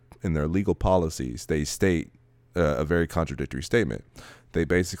their legal policies, they state a very contradictory statement. They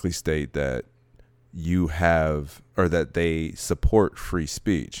basically state that that they support free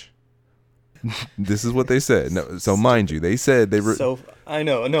speech. This is what they said. No, so mind you, they said So I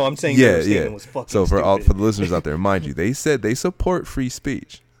know. No, I'm saying Yeah, their statement yeah. was fucking So for stupid. the listeners out there, mind you, they said they support free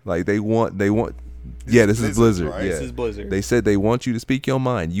speech. Like they want Yeah, this is Blizzard. right? Yeah. This is Blizzard. They said they want you to speak your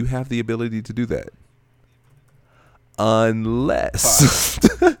mind. You have the ability to do that. Unless.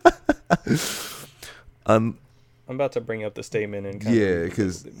 I'm about to bring up the statement and kind Yeah, of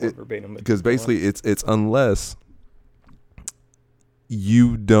because verbatim. basically it's unless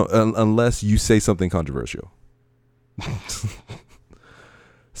you don't unless you say something controversial.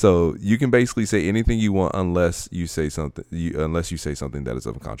 So you can basically say anything you want unless you say something that is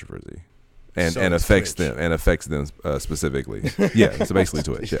of controversy. And So and it's affects Twitch. them specifically. Yeah, so basically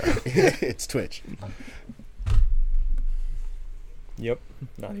Twitch. Yeah. It's Twitch. Yep.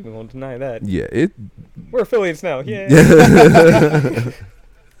 Not even going to deny that. Yeah, it. We're affiliates now. Yeah.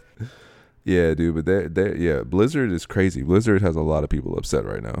 Yeah, dude, but yeah, Blizzard is crazy. Blizzard has a lot of people upset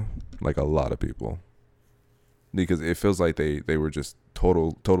right now, like a lot of people, because it feels like they were just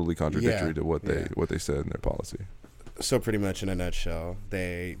totally contradictory Yeah, to what yeah. they said in their policy. So pretty much in a nutshell,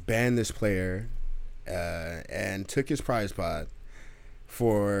 they banned this player and took his prize pot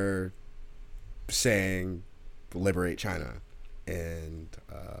for saying "liberate China," and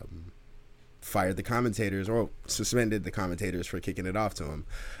fired the commentators, or suspended the commentators for kicking it off to him.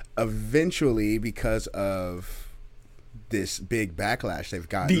 Eventually, because of this big backlash they've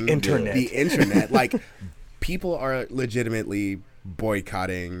gotten, The internet. like people are legitimately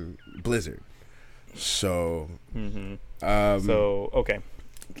boycotting Blizzard. So, Mm-hmm. um, So okay.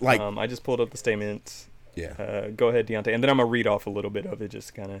 like, I just pulled up the statement. yeah. Go ahead, Deontay, and then I'm gonna read off a little bit of it,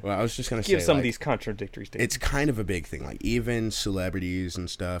 just kind of Well, I was just gonna give say, some like, of these contradictory statements. it's kind of a big thing. Like, even celebrities and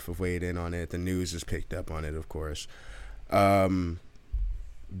stuff have weighed in on it. The news has picked up on it, of course.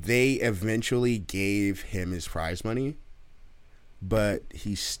 They eventually gave him his prize money, but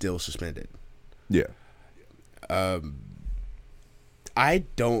he's still suspended. Yeah, I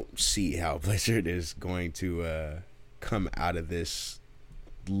don't see how Blizzard is going to come out of this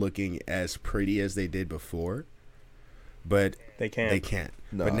looking as pretty as they did before. But They can't. they can't.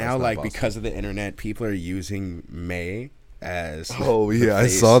 No, but it's now, not like, possible. because of the internet, people are using May as Oh the yeah, I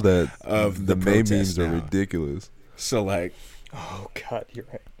face saw that. of The the May protest memes are now. ridiculous. So, like, Oh God, you're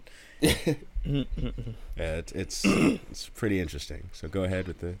right. it's pretty interesting. So go ahead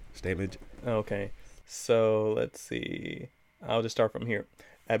with the statement. Okay, so let's see. I'll just start from here.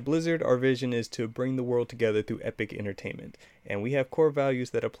 At Blizzard, our vision is to bring the world together through epic entertainment, and we have core values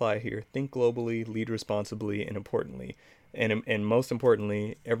that apply here. Think globally, lead responsibly, and importantly, and most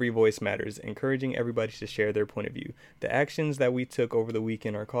importantly, every voice matters, encouraging everybody to share their point of view. The actions that we took over the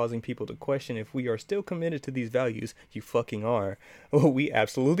weekend are causing people to question if we are still committed to these values. You fucking are. Oh, we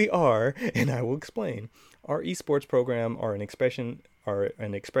absolutely are, and I will explain. Our esports program are an expression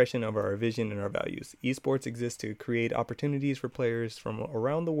of our vision and our values. Esports exists to create opportunities for players from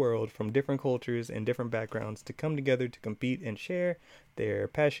around the world, from different cultures and different backgrounds, to come together to compete and share their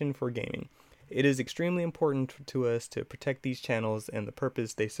passion for gaming. It is extremely important to us to protect these channels and the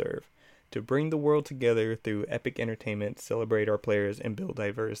purpose they serve, to bring the world together through epic entertainment, celebrate our players, and build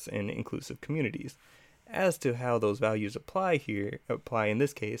diverse and inclusive communities. As to how those values apply in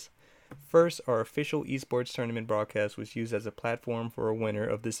this case, first, our official esports tournament broadcast was used as a platform for a winner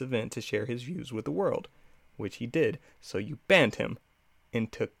of this event to share his views with the world, which he did, so you banned him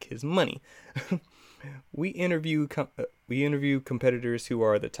and took his money. We interview competitors who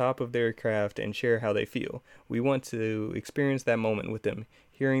are at the top of their craft and share how they feel. We want to experience that moment with them.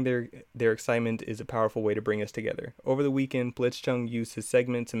 Hearing their excitement is a powerful way to bring us together. Over the weekend, Blitzchung used his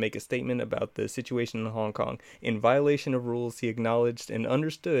segment to make a statement about the situation in Hong Kong. In violation of rules he acknowledged and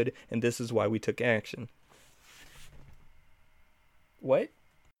understood, and this is why we took action. What?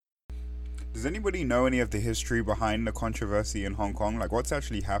 Does anybody know any of the history behind the controversy in Hong Kong? Like, what's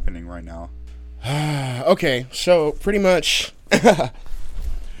actually happening right now? Okay, so pretty much,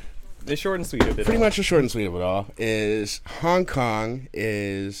 The short and sweet of it. pretty all. much the short and sweet of it all is Hong Kong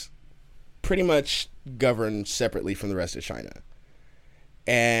is pretty much governed separately from the rest of China,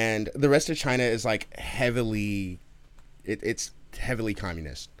 and the rest of China is like it's heavily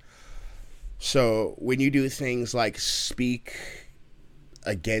communist. So when you do things like speak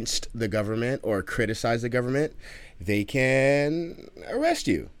against the government or criticize the government, they can arrest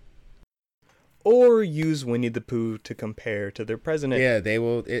you. Or use Winnie the Pooh to compare to their president. Yeah, they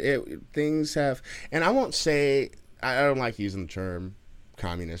will. Things have, and I won't say, I don't like using the term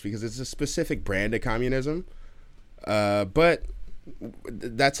communist because it's a specific brand of communism. But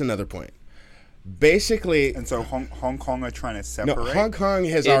that's another point. Basically, And so Hong Kong are trying to no, separate. Hong Kong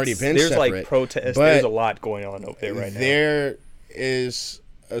has already been There's separate. like protests. but There's a lot going on over there right now. There is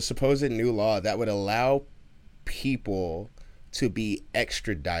a supposed new law that would allow people to be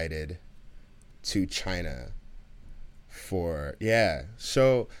extradited to China for, yeah.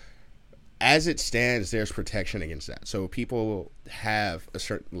 So as it stands, there's protection against that. So people have a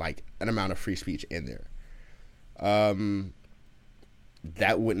certain, like, an amount of free speech in there.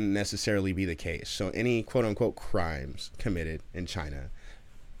 That wouldn't necessarily be the case. So any quote unquote crimes committed in China,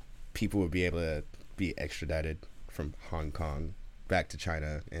 people would be able to be extradited from Hong Kong back to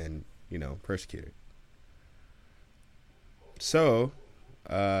China and, you know, persecuted. So,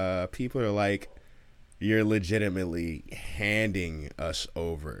 people are like, you're legitimately handing us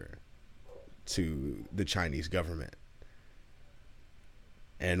over to the Chinese government.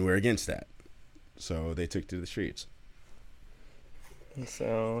 And we're against that. So they took to the streets.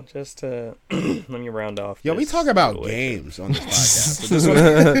 So just to let me round off. Yo, we this talk about little games on this podcast. So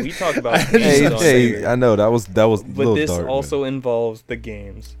just we talk about Hey, games on hey, here, I know that was a but little this dark. also involves the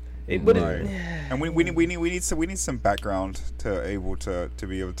games. But Right. And we need some background to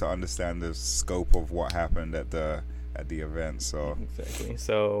be able to understand the scope of what happened at the event. So exactly.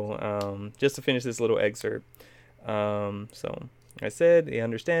 So just to finish this little excerpt. So I said they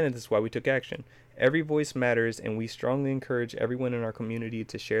understand, and this is why we took action. Every voice matters, and we strongly encourage everyone in our community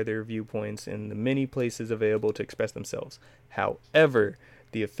to share their viewpoints in the many places available to express themselves. However,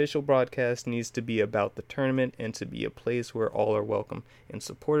 the official broadcast needs to be about the tournament and to be a place where all are welcome. In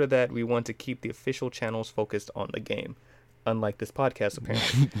support of that, we want to keep the official channels focused on the game, unlike this podcast,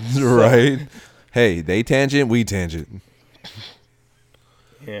 apparently. Right? Hey, they tangent, we tangent.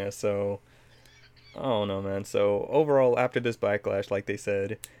 Yeah, so I don't know, man. So overall, after this backlash, like they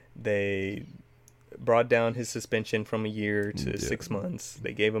said, they brought down his suspension from a year to 6 months.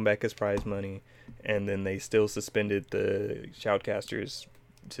 They gave him back his prize money, and then they still suspended the Shoutcasters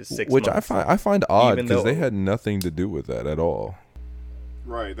to 6 Which months. I find odd Even because they though- had nothing to do with that at all.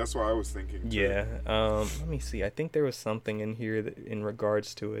 right, that's what I was thinking. too. Yeah. Let me see. I think there was something in here that, in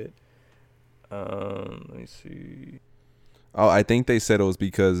regards to it. Let me see. Oh, I think they said it was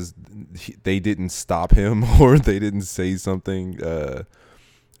because they didn't stop him or they didn't say something to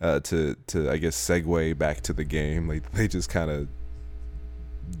I guess segue back to the game. Like they just kind of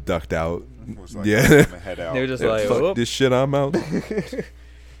ducked out. It was like, Yeah. I'm gonna head out. They're just Yeah, like, fuck "Whoop." this shit, I'm out.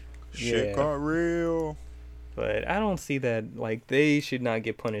 Shit Yeah. got real. But I don't see that, like, they should not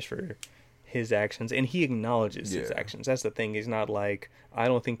get punished for his actions. And he acknowledges his Yeah. actions. That's the thing. He's not like, I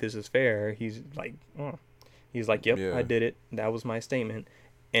don't think this is fair. He's like, oh. He's like, yep, Yeah. I did it. That was my statement.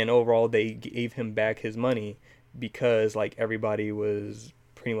 And overall, they gave him back his money because, like, everybody was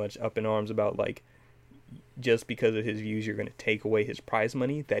pretty much up in arms about, like, just because of his views, you're going to take away his prize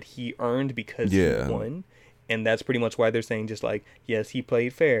money that he earned because Yeah. he won. And that's pretty much why they're saying just like, yes, he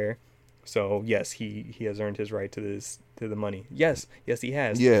played fair. So yes, he has earned his right to the money. Yes, he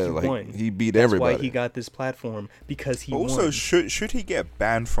has. Yeah, he like won. he beat That's everybody. why he got this platform, because he Also, won. should he get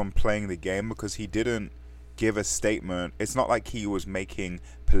banned from playing the game because he didn't give a statement? It's not like he was making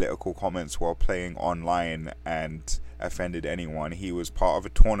political comments while playing online and offended anyone. He was part of a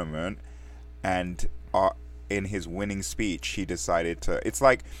tournament, and in his winning speech, he decided to. It's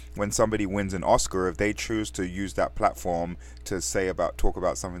like when somebody wins an Oscar, if they choose to use that platform to talk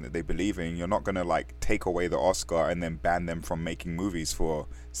about something that they believe in, you're not gonna like take away the Oscar and then ban them from making movies for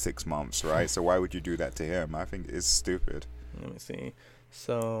 6 months, right? So why would you do that to him? I think it's stupid. Let me see.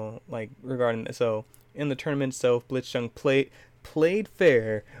 So, like, in the tournament itself, Blitzchung played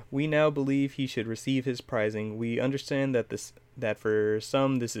fair. We now believe he should receive his prizing. We understand that for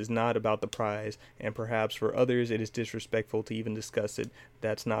some this is not about the prize, and perhaps for others it is disrespectful to even discuss it.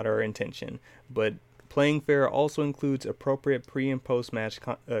 That's not our intention. But playing fair also includes appropriate pre- and post-match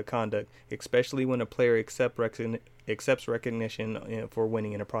conduct, especially when a player accepts recognition for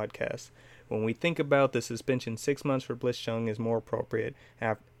winning in a broadcast. When we think about the suspension, 6 months for Blitzchung is more appropriate.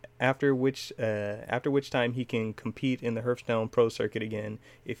 After which time he can compete in the Hearthstone Pro Circuit again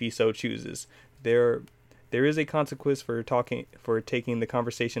if he so chooses. There is a consequence for taking the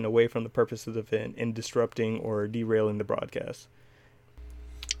conversation away from the purpose of the event and disrupting or derailing the broadcast.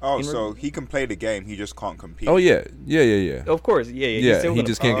 Oh, so he can play the game, he just can't compete. Oh yeah. Of course, yeah. Yeah, he's still he gonna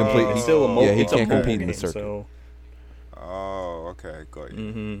just can't play. complete- It's still a mobile. yeah, he it's a can't mobile compete in the game, circuit. So, Oh, okay, got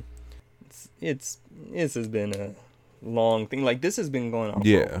you. this has been a long thing. Like, this has been going on for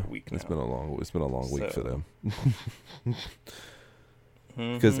Yeah, a week now. it's been a long week for So, them.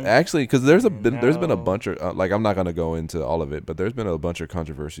 Mhm. Because there's been a Now- bunch of like, I'm not gonna go into all of it, but there's been a bunch of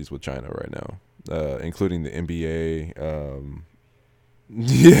controversies with China right now, including the NBA.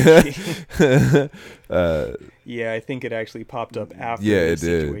 Yeah, Yeah, I think it actually popped up after yeah, the it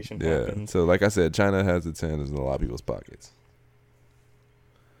did. situation Yeah, happened. so like I said, China has its hands in a lot of people's pockets.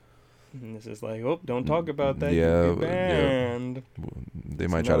 And this is like, oh, don't talk about that. Yeah, You'll be banned. They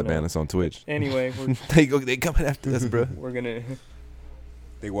might try to ban us on Twitch. Anyway, They coming after us, bro. we're gonna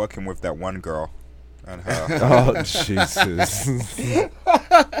They working with that one girl and her. Oh Jesus.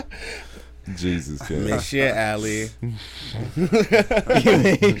 Jesus, kid. Monsieur Ali.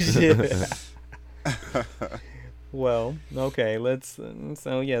 Well, okay, let's.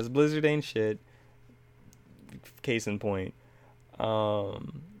 So yes, Blizzard ain't shit. Case in point.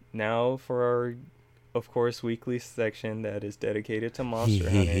 Now for our, of course, weekly section that is dedicated to Monster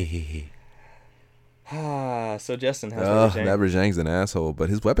Hunter. So Justin, how's That Rajang's an asshole, but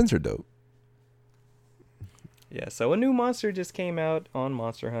his weapons are dope. Yeah, so a new monster just came out on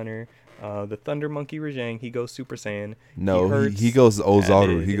Monster Hunter. The Thunder Monkey Rajang. He goes Super Saiyan. No, he goes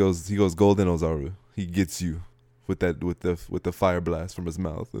Ozaru. He goes Golden Ozaru. He gets you with the fire blast from his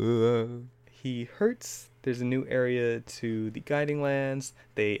mouth. He hurts. There's a new area to the Guiding Lands.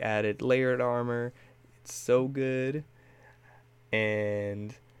 They added layered armor. It's so good.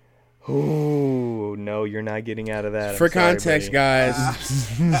 And oh no, you're not getting out of that. For I'm sorry, context, buddy.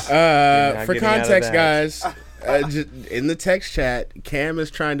 guys. not For getting out of context, that. guys. Just in the text chat, Cam is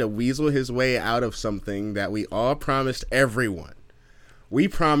trying to weasel his way out of something that we all promised everyone. We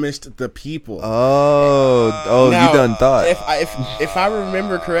promised the people. Oh, Now, you done thought. If I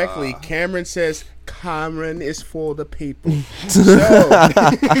remember correctly, Cameron says Cameron is for the people. So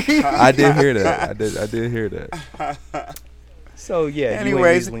I did hear that. I did hear that. So yeah.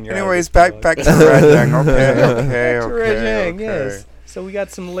 anyways, you ain't weaseling your out of back this back to plug. Rajang. Okay. To Rajang, yes. So we got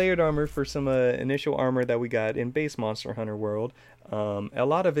some layered armor for some initial armor that we got in base Monster Hunter World. A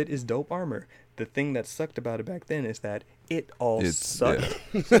lot of it is dope armor. The thing that sucked about it back then is that it all sucked.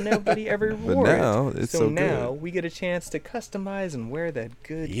 So nobody ever But wore now it. it's so so now good. we get a chance to customize and wear that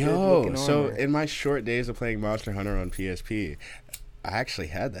good yo, looking so armor. in my short days of playing Monster Hunter on PSP, I actually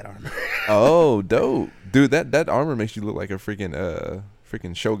had that armor. Oh, dope, dude. That armor makes you look like a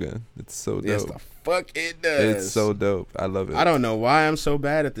freaking Shogun. It's so dope. Yes, the fuck it does. It's so dope. I love it. I don't know why I'm so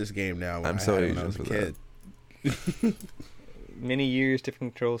bad at this game now. I'm I so had it when I Asian was a for kid. Many years,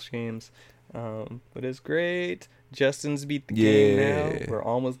 different control schemes. But it's great. Justin's beat the game now. We're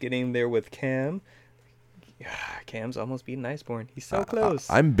almost getting there with Cam. Yeah, Cam's almost beating Iceborne. He's so close.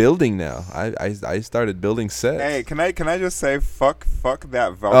 I'm building now. I started building sets. Hey, can I just say fuck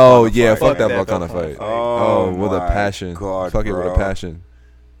that Valkana Oh yeah, fight. fuck that that Volcana Volcana fight. fight. Oh, with a my passion. God, Fuck it with a bro. passion.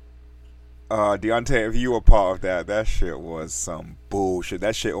 Deontay, if you were part of that shit was some bullshit.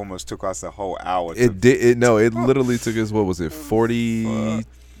 That shit almost took us a whole hour. It did. It literally took us. What was it? 42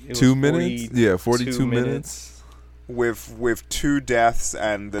 It was minutes. Yeah, 42 42 minutes. with 2 deaths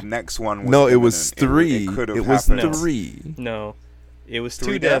and the next one was No, it was imminent. 3. could have It was happened. 3. No, it was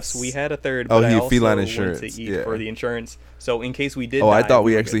 3 2 deaths. deaths? We had a third, Oh, but I he had also feline went insurance, to eat yeah. for the insurance. So in case we did, Oh, I die, thought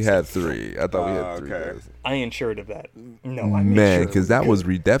we were actually good had stuff. 3. I thought we had 3. Okay. deaths. I insured of that. No, I made Man, sure because we that were was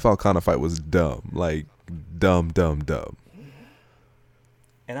good. that Volcana fight was dumb. Like dumb.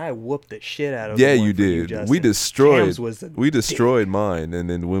 And I whooped the shit out of. Yeah, the one you for did. Justin. We destroyed. Cam's was a We destroyed mine, and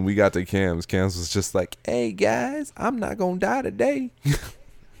then when we got to Cam's was just like, "Hey guys, I'm not gonna die today."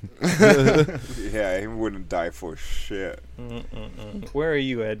 Yeah, he wouldn't die for shit. Where are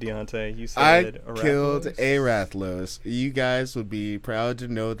you at, Deontay? You I said killed Arathos? a Rathlos. You guys would be proud to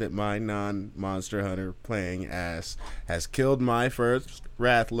know that my non-Monster Hunter playing ass has killed my first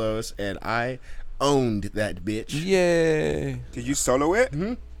Rathlos, and I owned that bitch. Yeah. Did you solo it?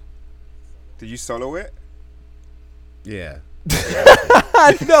 Hmm? Did you solo it? Yeah.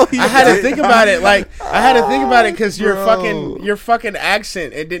 I know. I had to think about it. Like I had to think about it because your Bro. fucking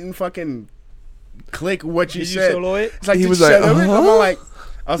accent, it didn't fucking click what you Did you said. solo it? It's like He did was you like, solo it? I'm uh-huh. all like,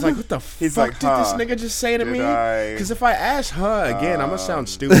 I was like, what the He's fuck like, did this huh, nigga just say to did me? I- Because if I ask her again, I'm gonna sound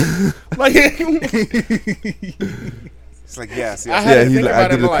stupid. Like It's like yes. I had Yeah, to he think like, I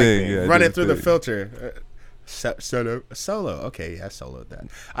about it. did I'm a like, thing. Yeah, I run did it a through the thing. filter. Solo. Okay, yeah, I soloed that.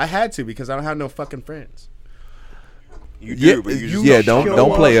 I had to because I don't have no fucking friends. You do, but you just yeah. don't Don't show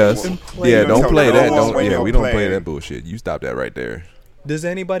don't play up. us. and play Yeah, it. don't Tell play no that. one Don't. when Yeah, you're we don't play playing. that bullshit. You stop that right there. Does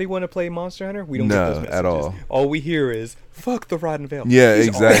anybody want to play Monster Hunter? We don't get those Nah, messages. at all. All we hear is "fuck the Rotten Veil." Yeah, He's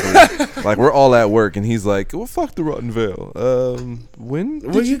exactly. Like we're all at work, and he's like, "Well, fuck the Rotten Veil." When?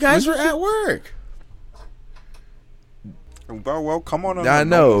 Well, you guys were when- at work. Well, come on. I a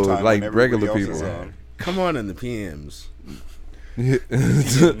know, normal time like when everybody regular else is people. on. Come on in the PMs. I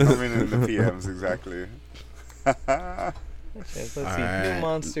mean, in the PMs exactly. Yes, let's see. Alright. New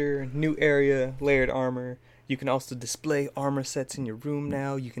monster, new area, layered armor. You can also display armor sets in your room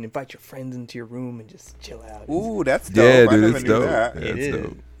now. You can invite your friends into your room and just chill out. Ooh, that's dope. Yeah, I dude, never it's knew dope. that. Yeah, It it's is.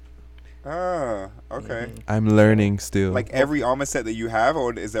 dope. Ah, okay. I'm learning still. Like every armor set that you have,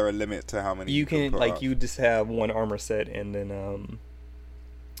 or is there a limit to how many You can can put like up? you just have one armor set and then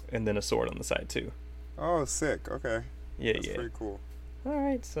a sword on the side too. Oh, sick. Okay, Yeah, that's yeah. pretty cool. All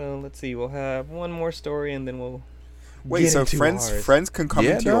right, so let's see. We'll have one more story, and then we'll Wait, get so into friends ours. friends can come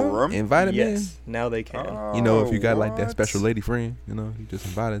into your dog. room? Invite him Yes, now they can. Oh, in. You know, if you got like that what? special lady friend, you know, you just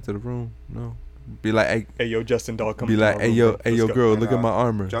invite her into the room. You know, be like, hey, Hey, yo, Justin, dog, come. be to like, my hey, room, yo, bro. hey, Let's yo, go. girl, look And, at my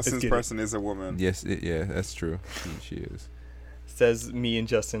armor. Justin's get it. person is a woman. Yes, yeah, that's true. She is. Says me and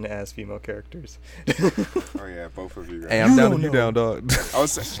Justin as female characters. Oh yeah, both of you guys. Hey, I'm You down don't if you know. down, dog.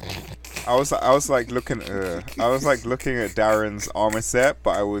 I was like looking at Darren's armor set,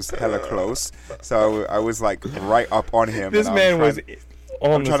 but I was hella close, so I was like right up on him. This and man was.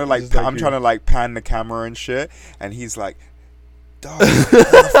 I'm trying to like just I'm here. trying to like pan the camera and shit, and he's like, "Dog, you're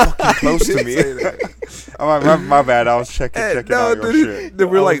fucking close to me." I'm like, my bad. I was checking out your shit. Then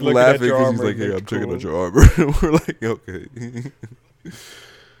we're I was like looking at laughing your because he's armor like, "Hey, and I'm it's checking cool. out your armor." We're like, "Okay."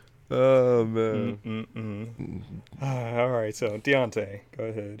 Oh man. All right, so Deontay, go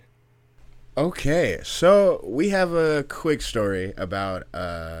ahead. Okay, so we have a quick story about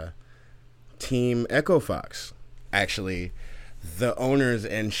Team Echo Fox. Actually, the owners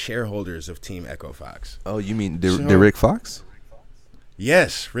and shareholders of Team Echo Fox. Oh, you mean So- the Rick Fox?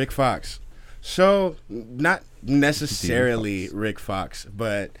 Yes, Rick Fox. So, not necessarily Rick Fox,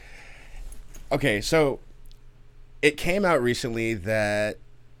 but okay, so it came out recently that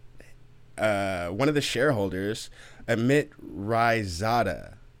one of the shareholders, Amit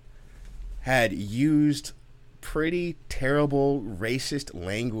Raizada, had used pretty terrible racist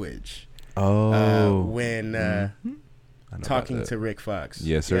language Oh, when I know about talking that. to Rick Fox.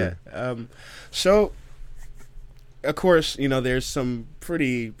 Yes, sir. Yeah. So, of course, you know, there's some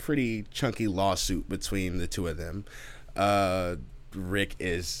pretty chunky lawsuit between the two of them. Rick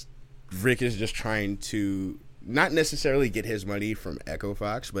is just trying to not necessarily get his money from Echo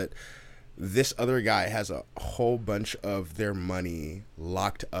Fox, but this other guy has a whole bunch of their money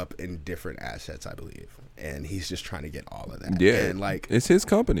locked up in different assets, I believe, and he's just trying to get all of that. Yeah, and like it's his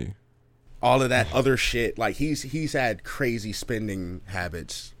company. all of that other shit, like he's had crazy spending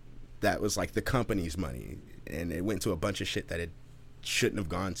habits that was like the company's money, and it went to a bunch of shit that it shouldn't have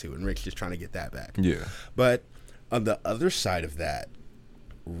gone to, and Rick's just trying to get that back. Yeah. But on the other side of that,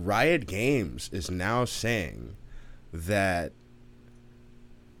 Riot Games is now saying that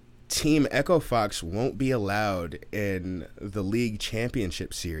Team Echo Fox won't be allowed in the League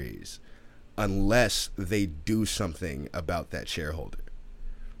Championship Series unless they do something about that shareholder.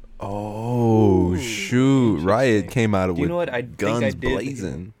 Oh Ooh, shoot! Riot interesting. came out Do you with know what? I think guns I did-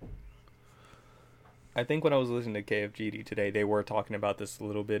 blazing. I think when I was listening to KFGD today, they were talking about this a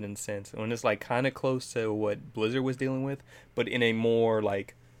little bit in sense. When it's like kind of close to what Blizzard was dealing with, but in a more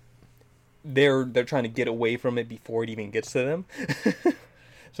like they're trying to get away from it before it even gets to them.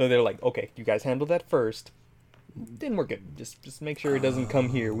 So they're like, okay, you guys handle that first, then we're good. Just make sure it doesn't come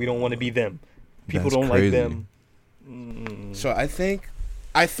here. We don't want to be them. People That's don't crazy. like them. Mm. So I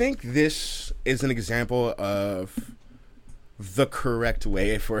think this is an example of the correct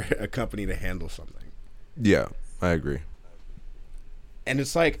way for a company to handle something. Yeah, I agree. And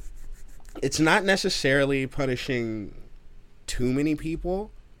it's like, it's not necessarily punishing too many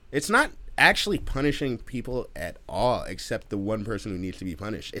people. It's not actually punishing people at all, except the one person who needs to be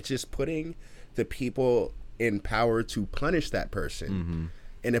punished. It's just putting the people in power to punish that person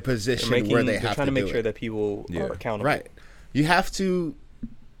in a position where they they're have trying to to make do sure it. that people Yeah. are accountable. Right. You have to.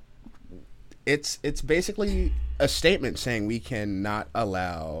 It's basically a statement saying we cannot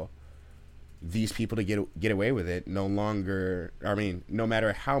allow these people to get away with it no longer. I mean, no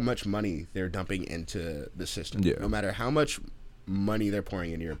matter how much money they're dumping into the system, Yeah. no matter how much money they're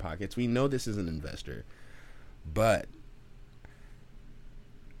pouring into your pockets, we know this is an investor, but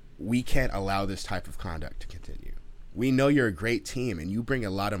we can't allow this type of conduct to continue. We know you're a great team and you bring a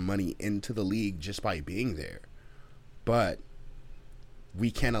lot of money into the league just by being there, but we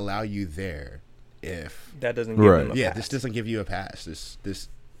can't allow you there if That doesn't give Right. them a yeah, pass. this doesn't give you a pass. This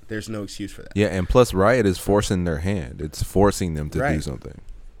there's no excuse for that. Yeah, and plus Riot is forcing their hand. It's forcing them to do Right. something.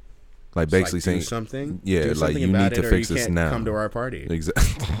 Like It's basically do saying something. yeah, do like, something you about need to it, or fix you this can't now. Come to our party.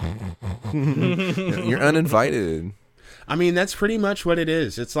 Exactly. You're uninvited. I mean, that's pretty much what it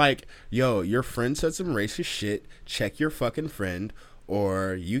is. It's like, yo, your friend said some racist shit. Check your fucking friend,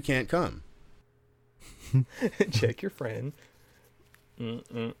 or you can't come. Check your friend.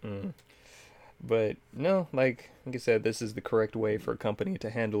 But no, like I said, this is the correct way for a company to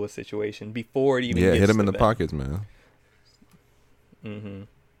handle a situation before it even Yeah, gets hit them to in the them. pockets, man.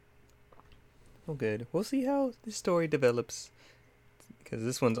 Well, good. We'll see how this story develops, because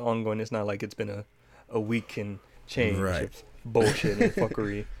this one's ongoing. It's not like it's been a week and change Right. of bullshit and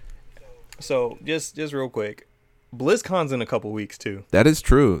fuckery. So just real quick, BlizzCon's in a couple weeks too. That is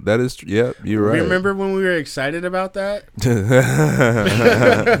true. That is yeah, you're right. Remember when we were excited about that?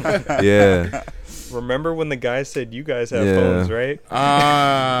 Yeah. Remember when the guy said you guys have Yeah. phones, right?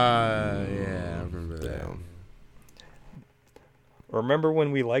 Yeah, I remember that. Damn. Remember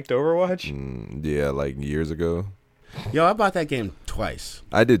when we liked Overwatch? Yeah, like years ago. Yo, I bought that game twice.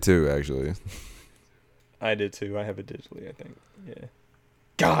 I did too, actually. I did too. I have it digitally, I think. Yeah.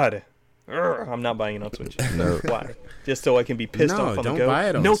 God. Urgh, I'm not buying it on Switch. No. Why? Just so I can be pissed No, off on don't the go? buy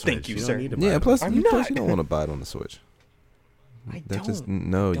it on no, the Switch. thank you, You don't sir. need to buy Yeah, it. plus, I'm plus not. you don't want to buy it on the Switch. I That's just don't.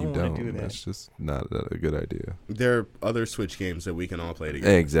 no, Don't you wanna don't. do that. That's just not a good idea. There are other Switch games that we can all play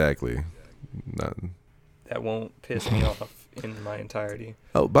together. Exactly. Not. That won't piss me off in my entirety.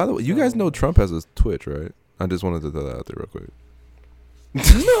 Oh, by the way, you guys So- know Trump has a Twitch, right? I just wanted to throw that out there real quick.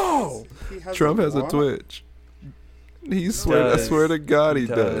 No! Trump has a what? Twitch. I swear to God, he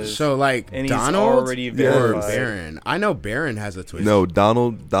does. So, like, And he's Donald already or verified. Barron? I know Barron has a Twitch. No,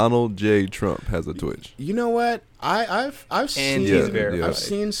 Donald J. Trump has a Twitch. You know what? I've seen he's verified. I've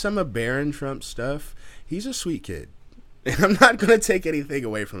seen some of Barron Trump stuff. He's a sweet kid. And I'm not gonna take anything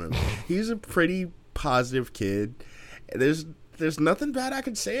away from him. He's a pretty positive kid. There's nothing bad I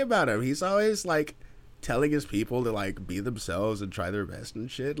can say about him. He's always like telling his people to like be themselves and try their best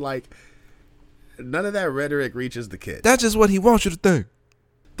and shit. Like none of that rhetoric reaches the kid. That's just what he wants you to think.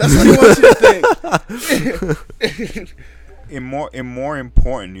 That's what he wants you to think. In more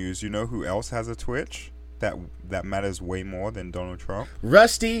important news, you know who else has a Twitch that matters way more than Donald Trump?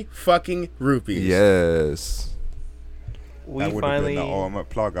 Rusty fucking rupees. Yes. We That would have finally. been the ultimate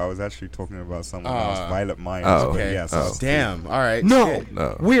plug. I was actually talking about someone else, Violet Myers. Oh, but Okay. yes, Oh. Damn. All right. No! Shit.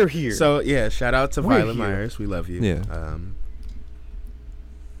 No. We're here. So yeah, shout out to We're Violet here. Myers. We love you. Yeah.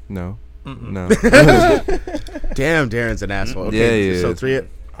 No. Mm-mm. No. Damn, Darren's an asshole. Okay, Yeah, he so is. three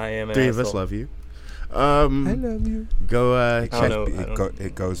I am an of us asshole. love you. I love you. Go It, I check. don't know.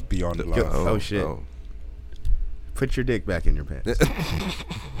 it goes beyond Go- love. Oh, shit. Put your dick back in your pants.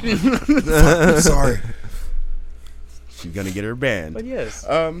 Sorry. She's gonna get her banned. But yes.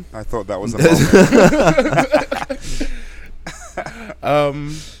 I thought that was a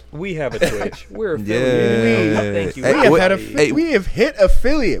moment. We have a Twitch. We're Yeah. affiliated. Thank you. We have, had everybody. Hey, we have hit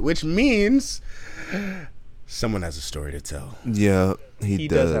affiliate, which means someone has a story to tell. Yeah, He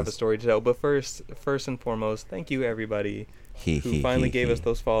does have a story to tell. But first and foremost, thank you everybody who finally gave us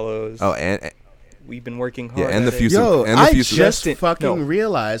those follows. Oh, and We've been working hard. yeah, and the at few. it. Yo, and the I few just Justin- fucking no.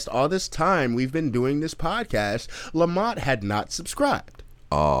 realized all this time we've been doing this podcast, Lamont had not subscribed.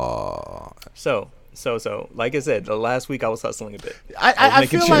 Oh, So, like I said, the last week I was hustling a bit. I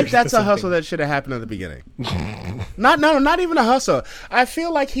making feel sure like that's a something. hustle that should have happened at the beginning. not even a hustle. I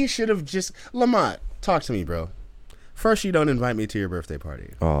feel like he should have just Lamont, talk to me, bro. First, you don't invite me to your birthday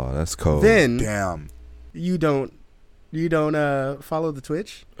party. oh, that's cold. Then Damn. you don't follow the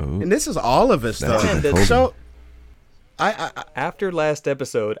Twitch. Ooh. And this is all of us That's though. even So I After last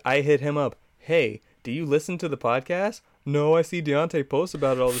episode, I hit him up. Hey, do you listen to the podcast? No, I see Deontay post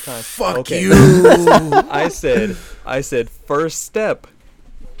about it all the time. fuck Okay. you. I said, first step,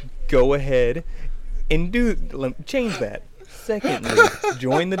 go ahead and change that. Secondly,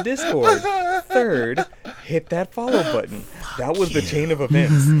 join the Discord. Third, hit that follow button. That was the chain of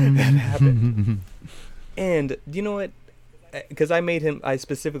events that happened. And you know what? Because I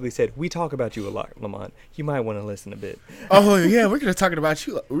specifically said, we talk about you a lot, Lamont. You might want to listen a bit. Oh yeah, we're gonna talk about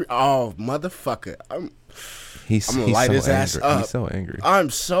you. Oh motherfucker, he's I'm gonna light so his ass angry. up. He's so angry. I'm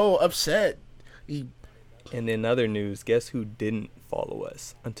so upset. And in other news, guess who didn't follow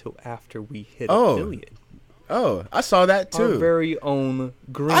us until after we hit Oh, affiliate? Oh, I saw that Our too. very own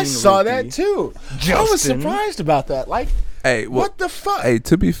Green I saw Rupee. that too. I was Justin. surprised about that. Like, Hey, well, what the fuck? hey,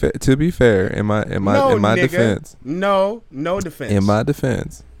 to be fair, in my no, nigga. defense, No defense. in my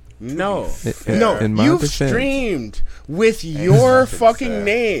defense, no, in- no. in my You've defense. streamed with your nothing fucking fair.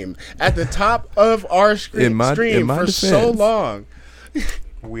 name at the top of our stream in for my so defense. long.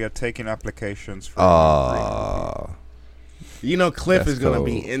 We are taking applications for You know, Cliff That's is gonna cold.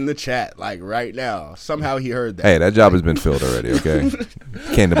 be in the chat like right now. Somehow he heard that. Hey, that job has been filled already. Okay,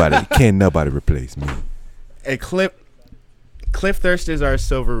 can't nobody replace me. Hey, Cliff Thirst is our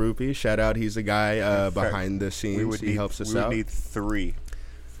silver rupee. Shout out, he's the guy In fact, behind the scenes. He helps us we would out. need three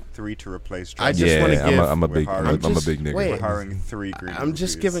to replace I Justin. just wanna give- I'm a We're big, hiring- I'm a just- big nigga. wait. We're hiring 3 green. I'm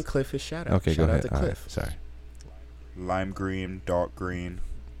just rupees. giving Cliff his shout out. Okay, shout go out ahead. to All right, Cliff. sorry. lime green, dark green.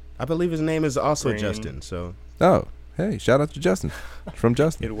 I believe his name is also Green. Justin. So Oh, hey, shout out to Justin from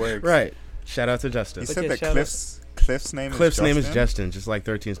Justin. It works. right, shout out to Justin. You But said yeah, that shout Cliff's name Cliff's is name is Justin? Justin, just like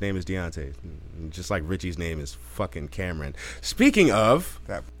 13's name is Deontay, just like Richie's name is fucking Cameron. Speaking of,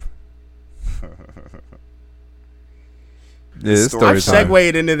 That Yeah, it's story I've story time.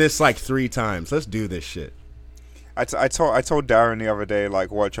 segued into this like 3 times. Let's do this shit. I told Darren the other day,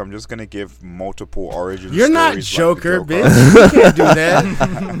 like, watch, I'm just gonna give multiple origin You're not stories Joker, like the bitch. You can't do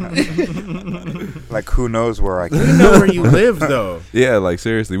that. Like, who knows where I You can. know where you live, though. Yeah, like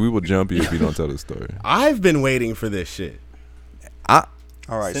seriously, we will jump you if you don't tell the story. I've been waiting for this shit. All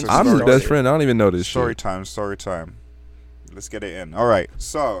right, Since so I'm his started. best friend. I don't even know this story shit. time. Let's get it in. All right,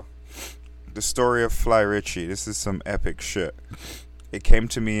 so the story of Fly Richie. This is some epic shit. It came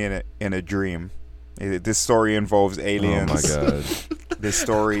to me in a dream. This story involves aliens. Oh my god, This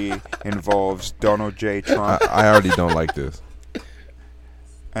story involves Donald J. Trump, I already don't like this.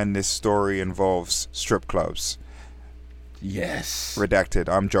 and this story involves strip clubs. Yes. Redacted.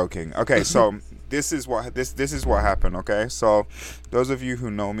 I'm joking. Okay, so this is what happened. Okay, so those of you who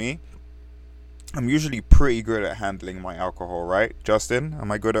know me, I'm usually pretty good at handling my alcohol, right? Justin, am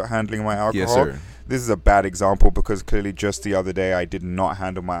I good at handling my alcohol? Yes, sir. This is a bad example because clearly just the other day I did not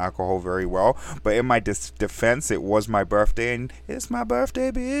handle my alcohol very well. But in my defense, it was my birthday and it's my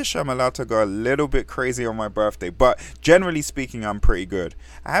birthday, bitch. I'm allowed to go a little bit crazy on my birthday. But generally speaking, I'm pretty good.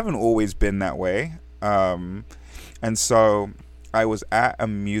 I haven't always been that way. And so I was at a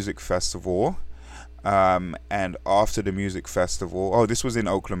music festival. And after the music festival, oh, this was in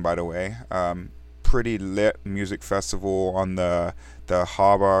Oakland, by the way. Pretty lit music festival on the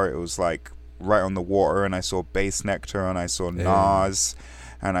harbor. It was like right on the water, and I saw Bass Nectar, and I saw Nas,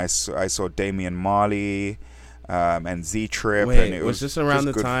 and I saw Damian Marley, and Z Trip. Wait, And it was this around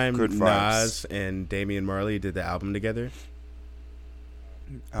the just time good vibes. Nas and Damian Marley did the album together?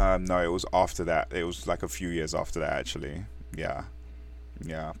 No, it was after that. It was like a few years after that, actually. Yeah.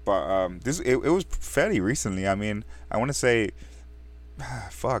 But it was fairly recently. I mean, I want to say,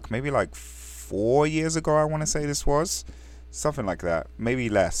 maybe like 4 years ago. I want to say this was something like that. Maybe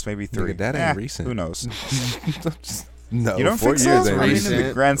less. Maybe 3. Nigga, that ain't recent. Who knows? No, You don't 4 think so? years I ain't mean, recent.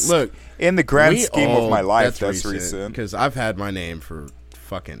 in the grand we scheme all- of my life, that's recent. recent. Because I've had my name for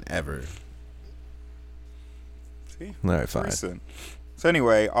fucking ever. See? All right, fine. Recent. So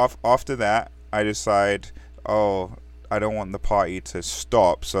anyway, after that, I decide, oh, I don't want the party to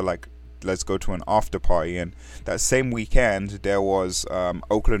stop, so like, let's go to an after party. And that same weekend, there was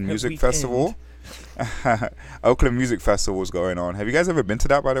Oakland Music Festival. Oakland Music Festival was going on. Have you guys ever been to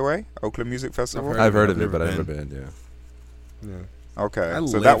that, by the way? Oakland Music Festival? I've heard of it, Never but I've never been. been. Yeah. Okay, I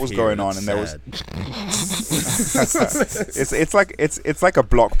so live that was here, going on, it's and there was sad. it's like a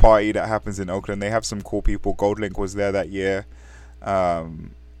block party that happens in Oakland. They have some cool people. Goldlink was there that year.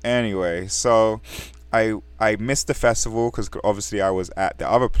 Anyway, so I missed the festival because obviously I was at the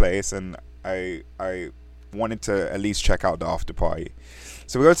other place, and I wanted to at least check out the after party.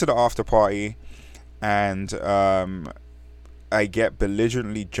 So we go to the after party, and I get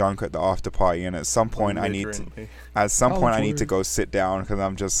belligerently drunk at the after party, and at some point I need to go sit down because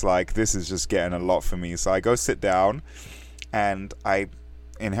I'm just like, this is just getting a lot for me. So I go sit down, and I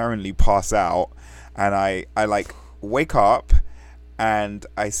inherently pass out, and I like wake up, and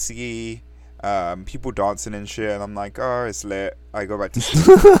I see people dancing and shit, and I'm like, oh, it's lit. I go back to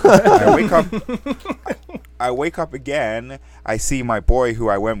sleep. I wake up again. I see my boy who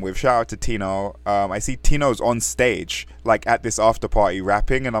I went with. Shout out to Tino. I see Tino's on stage, like at this after party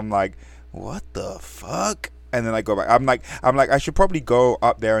rapping, and I'm like, what the fuck? And then I go back. I'm like, I should probably go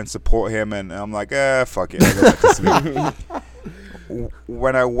up there and support him, and I'm like, fuck it. I go back to sleep.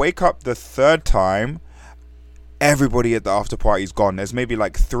 When I wake up the third time, everybody at the after party is gone. There's maybe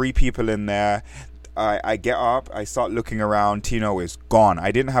like 3 people in there. I get up, I start looking around. Tino is gone.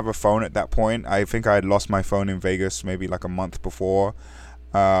 I didn't have a phone at that point. I think I had lost my phone in Vegas maybe like a month before.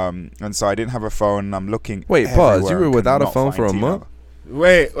 And so I didn't have a phone, and I'm looking. Wait, pause. everywhere You were and without a cannot phone find for a Tino. month?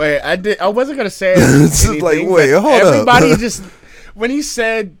 Wait, I wasn't gonna say It's just anything, like, but wait, hold up. everybody just when he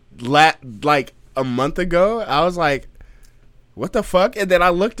said like a month ago, I was like, what the fuck? And then I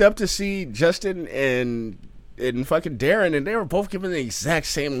looked up to see Justin and fucking Darren, and they were both giving the exact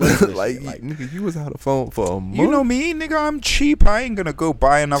same look. like, nigga, you was out of phone for a month. You know me, nigga. I'm cheap. I ain't gonna go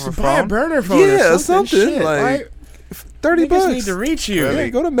buy another Just buy a phone. burner phone, Yeah, or something, shit, like, $30 niggas need to reach you. Yeah,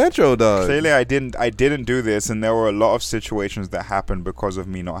 go to Metro, dog. Clearly, I didn't do this, and there were a lot of situations that happened because of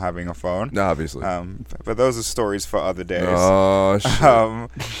me not having a phone. No, obviously. But those are stories for other days. Oh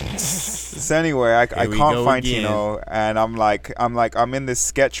shit. So anyway, I we can't go find again. Tino, and I'm in this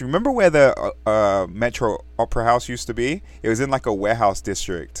sketch. Remember where the Metro Opera House used to be? It was in like a warehouse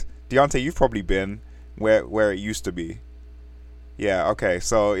district. Deontay, you've probably been where it used to be. Yeah, okay.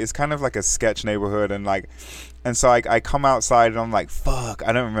 So it's kind of like a sketch neighborhood, and so I come outside, and I'm like, fuck,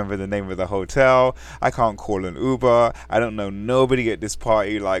 I don't remember the name of the hotel. I can't call an Uber. I don't know nobody at this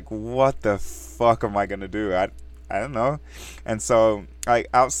party. Like, what the fuck am I gonna do? I don't know. And so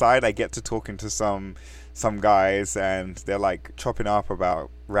outside I get to talking to some guys, and they're like chopping up about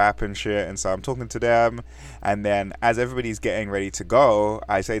rap and shit, and so I'm talking to them, and then as everybody's getting ready to go,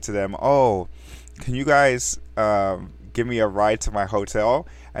 I say to them, oh, can you guys give me a ride to my hotel?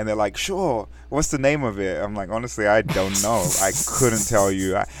 And they're like, sure, what's the name of it? I'm like, honestly, I don't know. I couldn't tell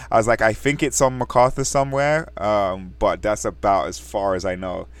you. I was like, I think it's on MacArthur somewhere, but that's about as far as I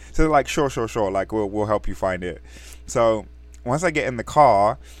know. So they're like, sure, like we'll help you find it. So once I get in the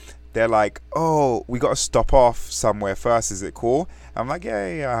car, they're like, oh, we got to stop off somewhere first. Is it cool? I'm like,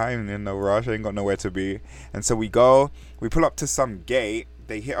 yeah, I ain't in no rush. I ain't got nowhere to be. And so we pull up to some gate.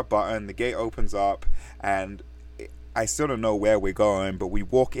 They hit a button. The gate opens up, and I still don't know where we're going, but we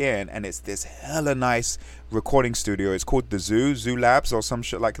walk in, and it's this hella nice recording studio. It's called the Zoo Labs or some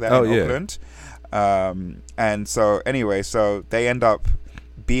shit like that in Oakland. And so anyway, so they end up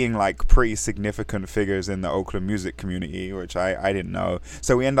being like pretty significant figures in the Oakland music community, which I didn't know.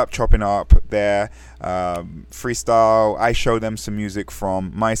 So we end up chopping up there, freestyle. I show them some music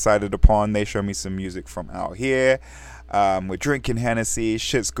from my side of the pond. They show me some music from out here. We're drinking Hennessy,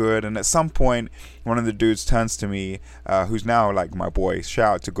 shit's good, and at some point, one of the dudes turns to me, who's now like my boy.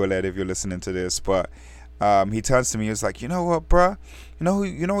 Shout out to Goled if you're listening to this, but he turns to me, he's like, you know what, bruh? You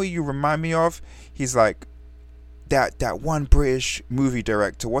know who you remind me of? He's like, that one British movie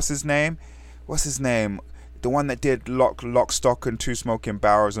director. What's his name? The one that did Lock, Stock, and Two Smoking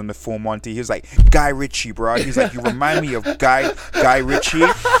Barrels on the Full Monty. He was like, Guy Ritchie, bro. He's like, you remind me of Guy Ritchie.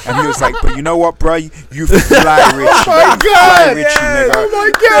 And he was like, but you know what, bro? You fly Ritchie. Oh my God. Fly Ritchie, nigga. Oh my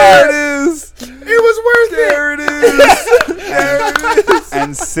God. There it is. It was worth There it. it is.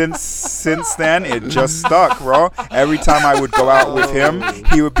 And since then, it just stuck, bro. Every time I would go out with him,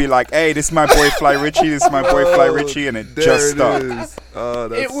 he would be like, hey, this is my boy Fly Ritchie. This is my boy Fly Ritchie. And it just stuck. Oh,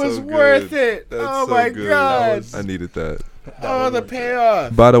 that's It was so worth good. it. That's Oh so my good. God. I needed that. Oh, the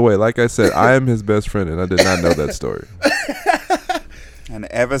payoff. By the way, like I said, I am his best friend, and I did not know that story. And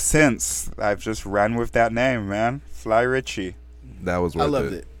ever since, I've just ran with that name, man. Fly Ritchie. That was worth I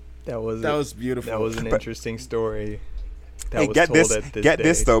loved it. That was beautiful. That was an interesting story. That Hey, was get told this, at this get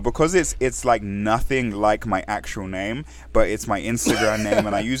this day. though, because it's like nothing like my actual name, but it's my Instagram name,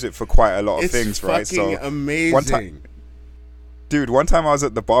 and I use it for quite a lot of It's things, right? fucking So amazing. one time I was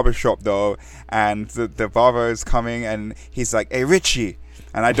at the barber shop though, and the barber is coming, and he's like, "Hey, Richie,"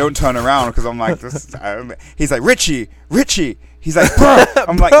 and I don't turn around because I'm like, he's like, Richie. He's like, bro.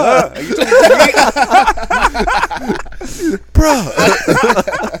 I'm like, are you talking to me? Bro.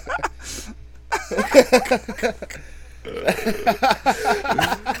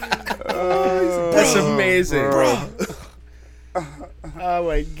 That's amazing. bro. Oh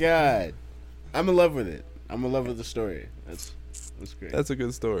my God. I'm in love with it. I'm in love with the story. That's great. That's a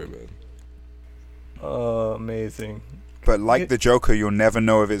good story, man. Amazing. But like the Joker, you'll never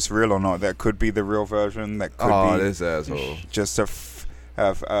know if it's real or not. That could be the real version. That could be This asshole. just a.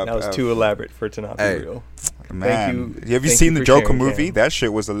 That was too elaborate for it to not be Hey. real. Man, have you Thank seen you the for Joker sharing, movie? Cam. That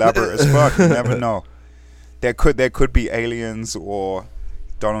shit was elaborate as fuck. You never know. There could be aliens or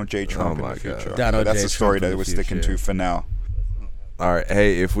Donald J. Trump in my the future. God. Donald But that's J. a story Trump in that the we're sticking future. to for now. All right,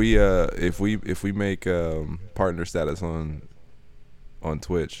 hey, if we make partner status on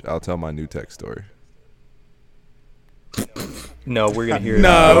Twitch, I'll tell my new tech story. No, we're gonna hear.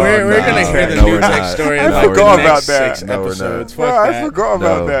 No, we're no, gonna hear the no, new we're tech not. story. I in like forgot the about next that. 6 No, we're not. episodes. Bro, Fuck I that. forgot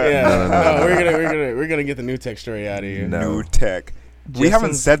about No. that. Yeah, No. we're gonna get the new tech story out of here. No. New tech. We haven't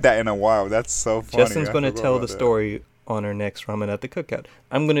Justin's- said that in a while. That's so funny. Justin's I gonna forgot tell about the that. story on our next Ramen at the Cookout.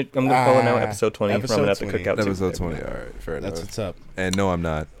 I'm gonna call it now episode 20. episode Ramen at the 20. Cookout. too. Episode 20. All right, fair enough. That's what's up. And no, I'm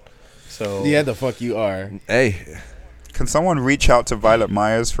not. So Yeah, the fuck you are. Hey, Can someone reach out to Violet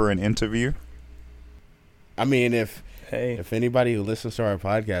Myers for an interview? I mean, if hey, anybody who listens to our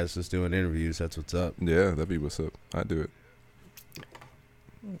podcast is doing interviews, that's what's up. yeah, that'd be what's up. I'd do it.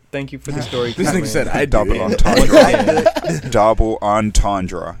 thank you for the story. This Cameron. nigga said I Double do. Once entendre. again, Double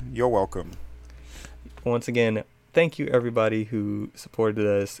entendre. You're welcome. once again, thank you everybody who supported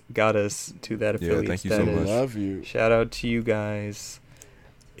us, got us to that affiliate thank you so status. much. Love you. Shout out to you guys.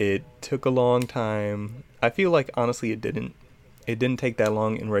 It took a long time. I feel like honestly it didn't take that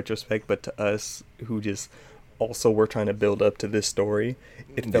long in retrospect, but to us who just also were trying to build up to this story,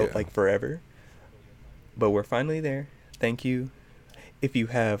 it felt Yeah. like forever. But we're finally there. Thank you. If you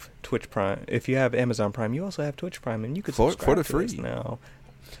have Twitch Prime, if you have Amazon Prime, you also have Twitch Prime, and you could For subscribe the to us free. now.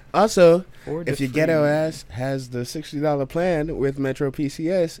 Also, For the if your free. ghetto ass has the $60 plan with Metro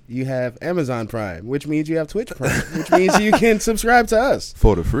PCS, you have Amazon Prime, which means you have Twitch Prime, which means you can subscribe to us.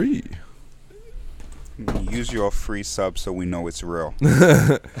 For the free. Use your free sub so we know it's real.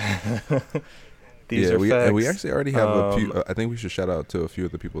 These yeah, are facts. and we actually already have a few. I think we should shout out to a few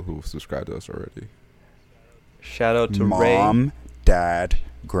of the people who subscribed to us already. Shout out to Ray. Mom, Dad,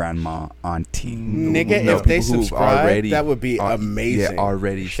 Grandma, Auntie. Nigga, No, if they people who've subscribe, already- that would be Yeah, amazing.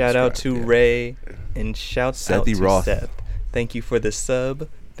 already. Shout out to subscribed, yeah. Ray, and shout out Sethy to Roth. Seth. Thank you for the sub.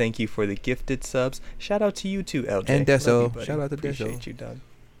 Thank you for the gifted subs. Shout out to you too, LJ. And Love Deso. you, buddy. Shout out to Appreciate Deso. you, dog.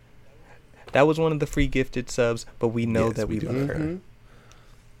 That was one of the free gifted subs, but we know Yes, that we we do. love her. Mhm.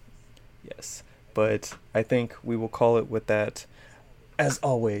 Yes, but I think we will call it with that. As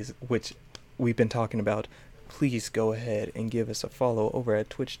always, which we've been talking about, please go ahead and give us a follow over at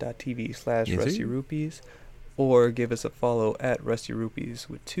twitch.tv/RustyRupees, or give us a follow at Rusty Rupees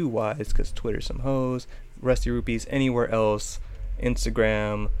with 2 Y's, because Twitter's some hoes. Rusty Rupees anywhere else,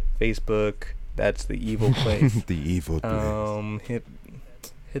 Instagram, Facebook, that's the evil place. The evil place.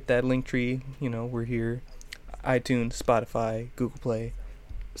 Hit that link tree, we're here. iTunes, Spotify, Google Play,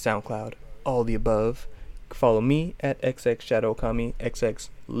 SoundCloud, all the above. Follow me at XXShadowKami, XX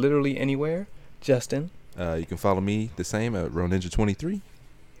literally anywhere. Justin, You can follow me the same at RoNinja23.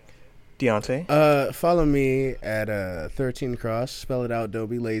 Deontay, Follow me at 13 Cross. Spell it out. Don't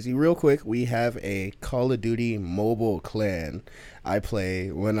be lazy. Real quick, we have a Call of Duty mobile clan I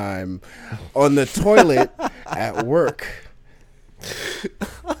play when I'm on the toilet at work.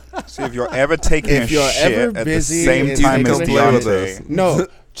 So if you're ever taking If a you're shit ever at busy the same and time as taking a play with Deontay, us. No,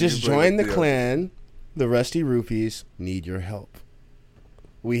 just You bring join up the the- clan. The Rusty Rupees need your help.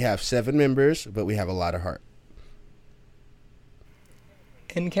 We have 7 members, but we have a lot of heart.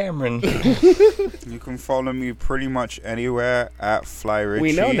 and Cameron. you can follow me pretty much anywhere at Fly Richie.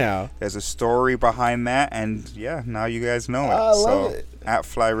 We know now. There's a story behind that, and yeah, now you guys know it. I love so it. at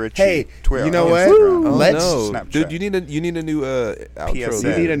Fly Richie, Hey, Twitter, you know what? Instagram, Oh, Let's- no. Snapchat. Dude, you need a new outro.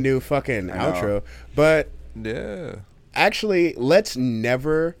 PSN. You need a new fucking I know. outro. But Yeah. actually, let's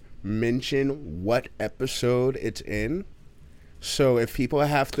never mention what episode it's in. So if people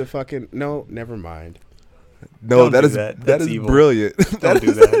have to fucking... No, never mind. No, Don't that do is that. that That's is evil. brilliant. Don't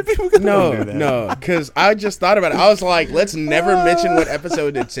do that. No, do that. no, because I just thought about it. I was like, let's never mention what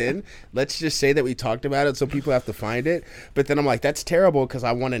episode it's in. Let's just say that we talked about it so people have to find it. But then I'm like, that's terrible because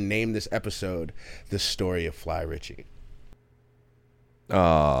I want to name this episode The Story of Fly Richie.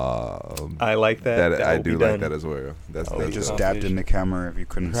 I like that. That I will do be like done. that as well. That's Oh, They that's just dope. dabbed in the camera if you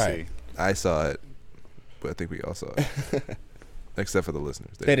couldn't Right. see. I saw it, but I think we all saw it, except for the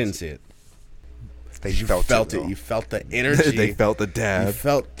listeners. They didn't see it. They You felt, felt it. it. though. You felt the energy. They felt the You dab.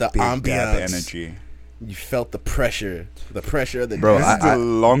 felt the Big dab ambiance. energy. You felt the pressure. The pressure of the Bro, This dab. is the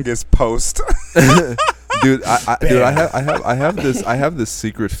longest post. Dude, I have this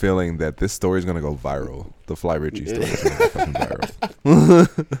secret feeling that this story is gonna go viral. The Fly Richie story is gonna go fucking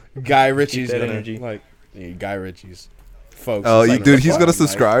viral. Guy Ritchie's that gonna energy. like Guy Ritchie's folks. Oh, it's like, dude, he's fuck, gonna like,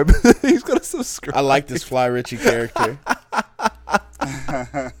 subscribe. He's gonna subscribe. I like this Fly Richie character.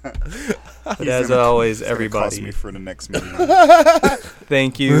 But as always, everybody, Cost me for the next meeting.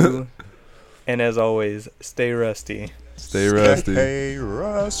 thank you. And as always, stay rusty. Stay rusty. Hey,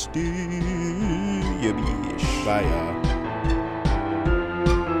 Rusty. Yeah, bitch. Bye, y'all.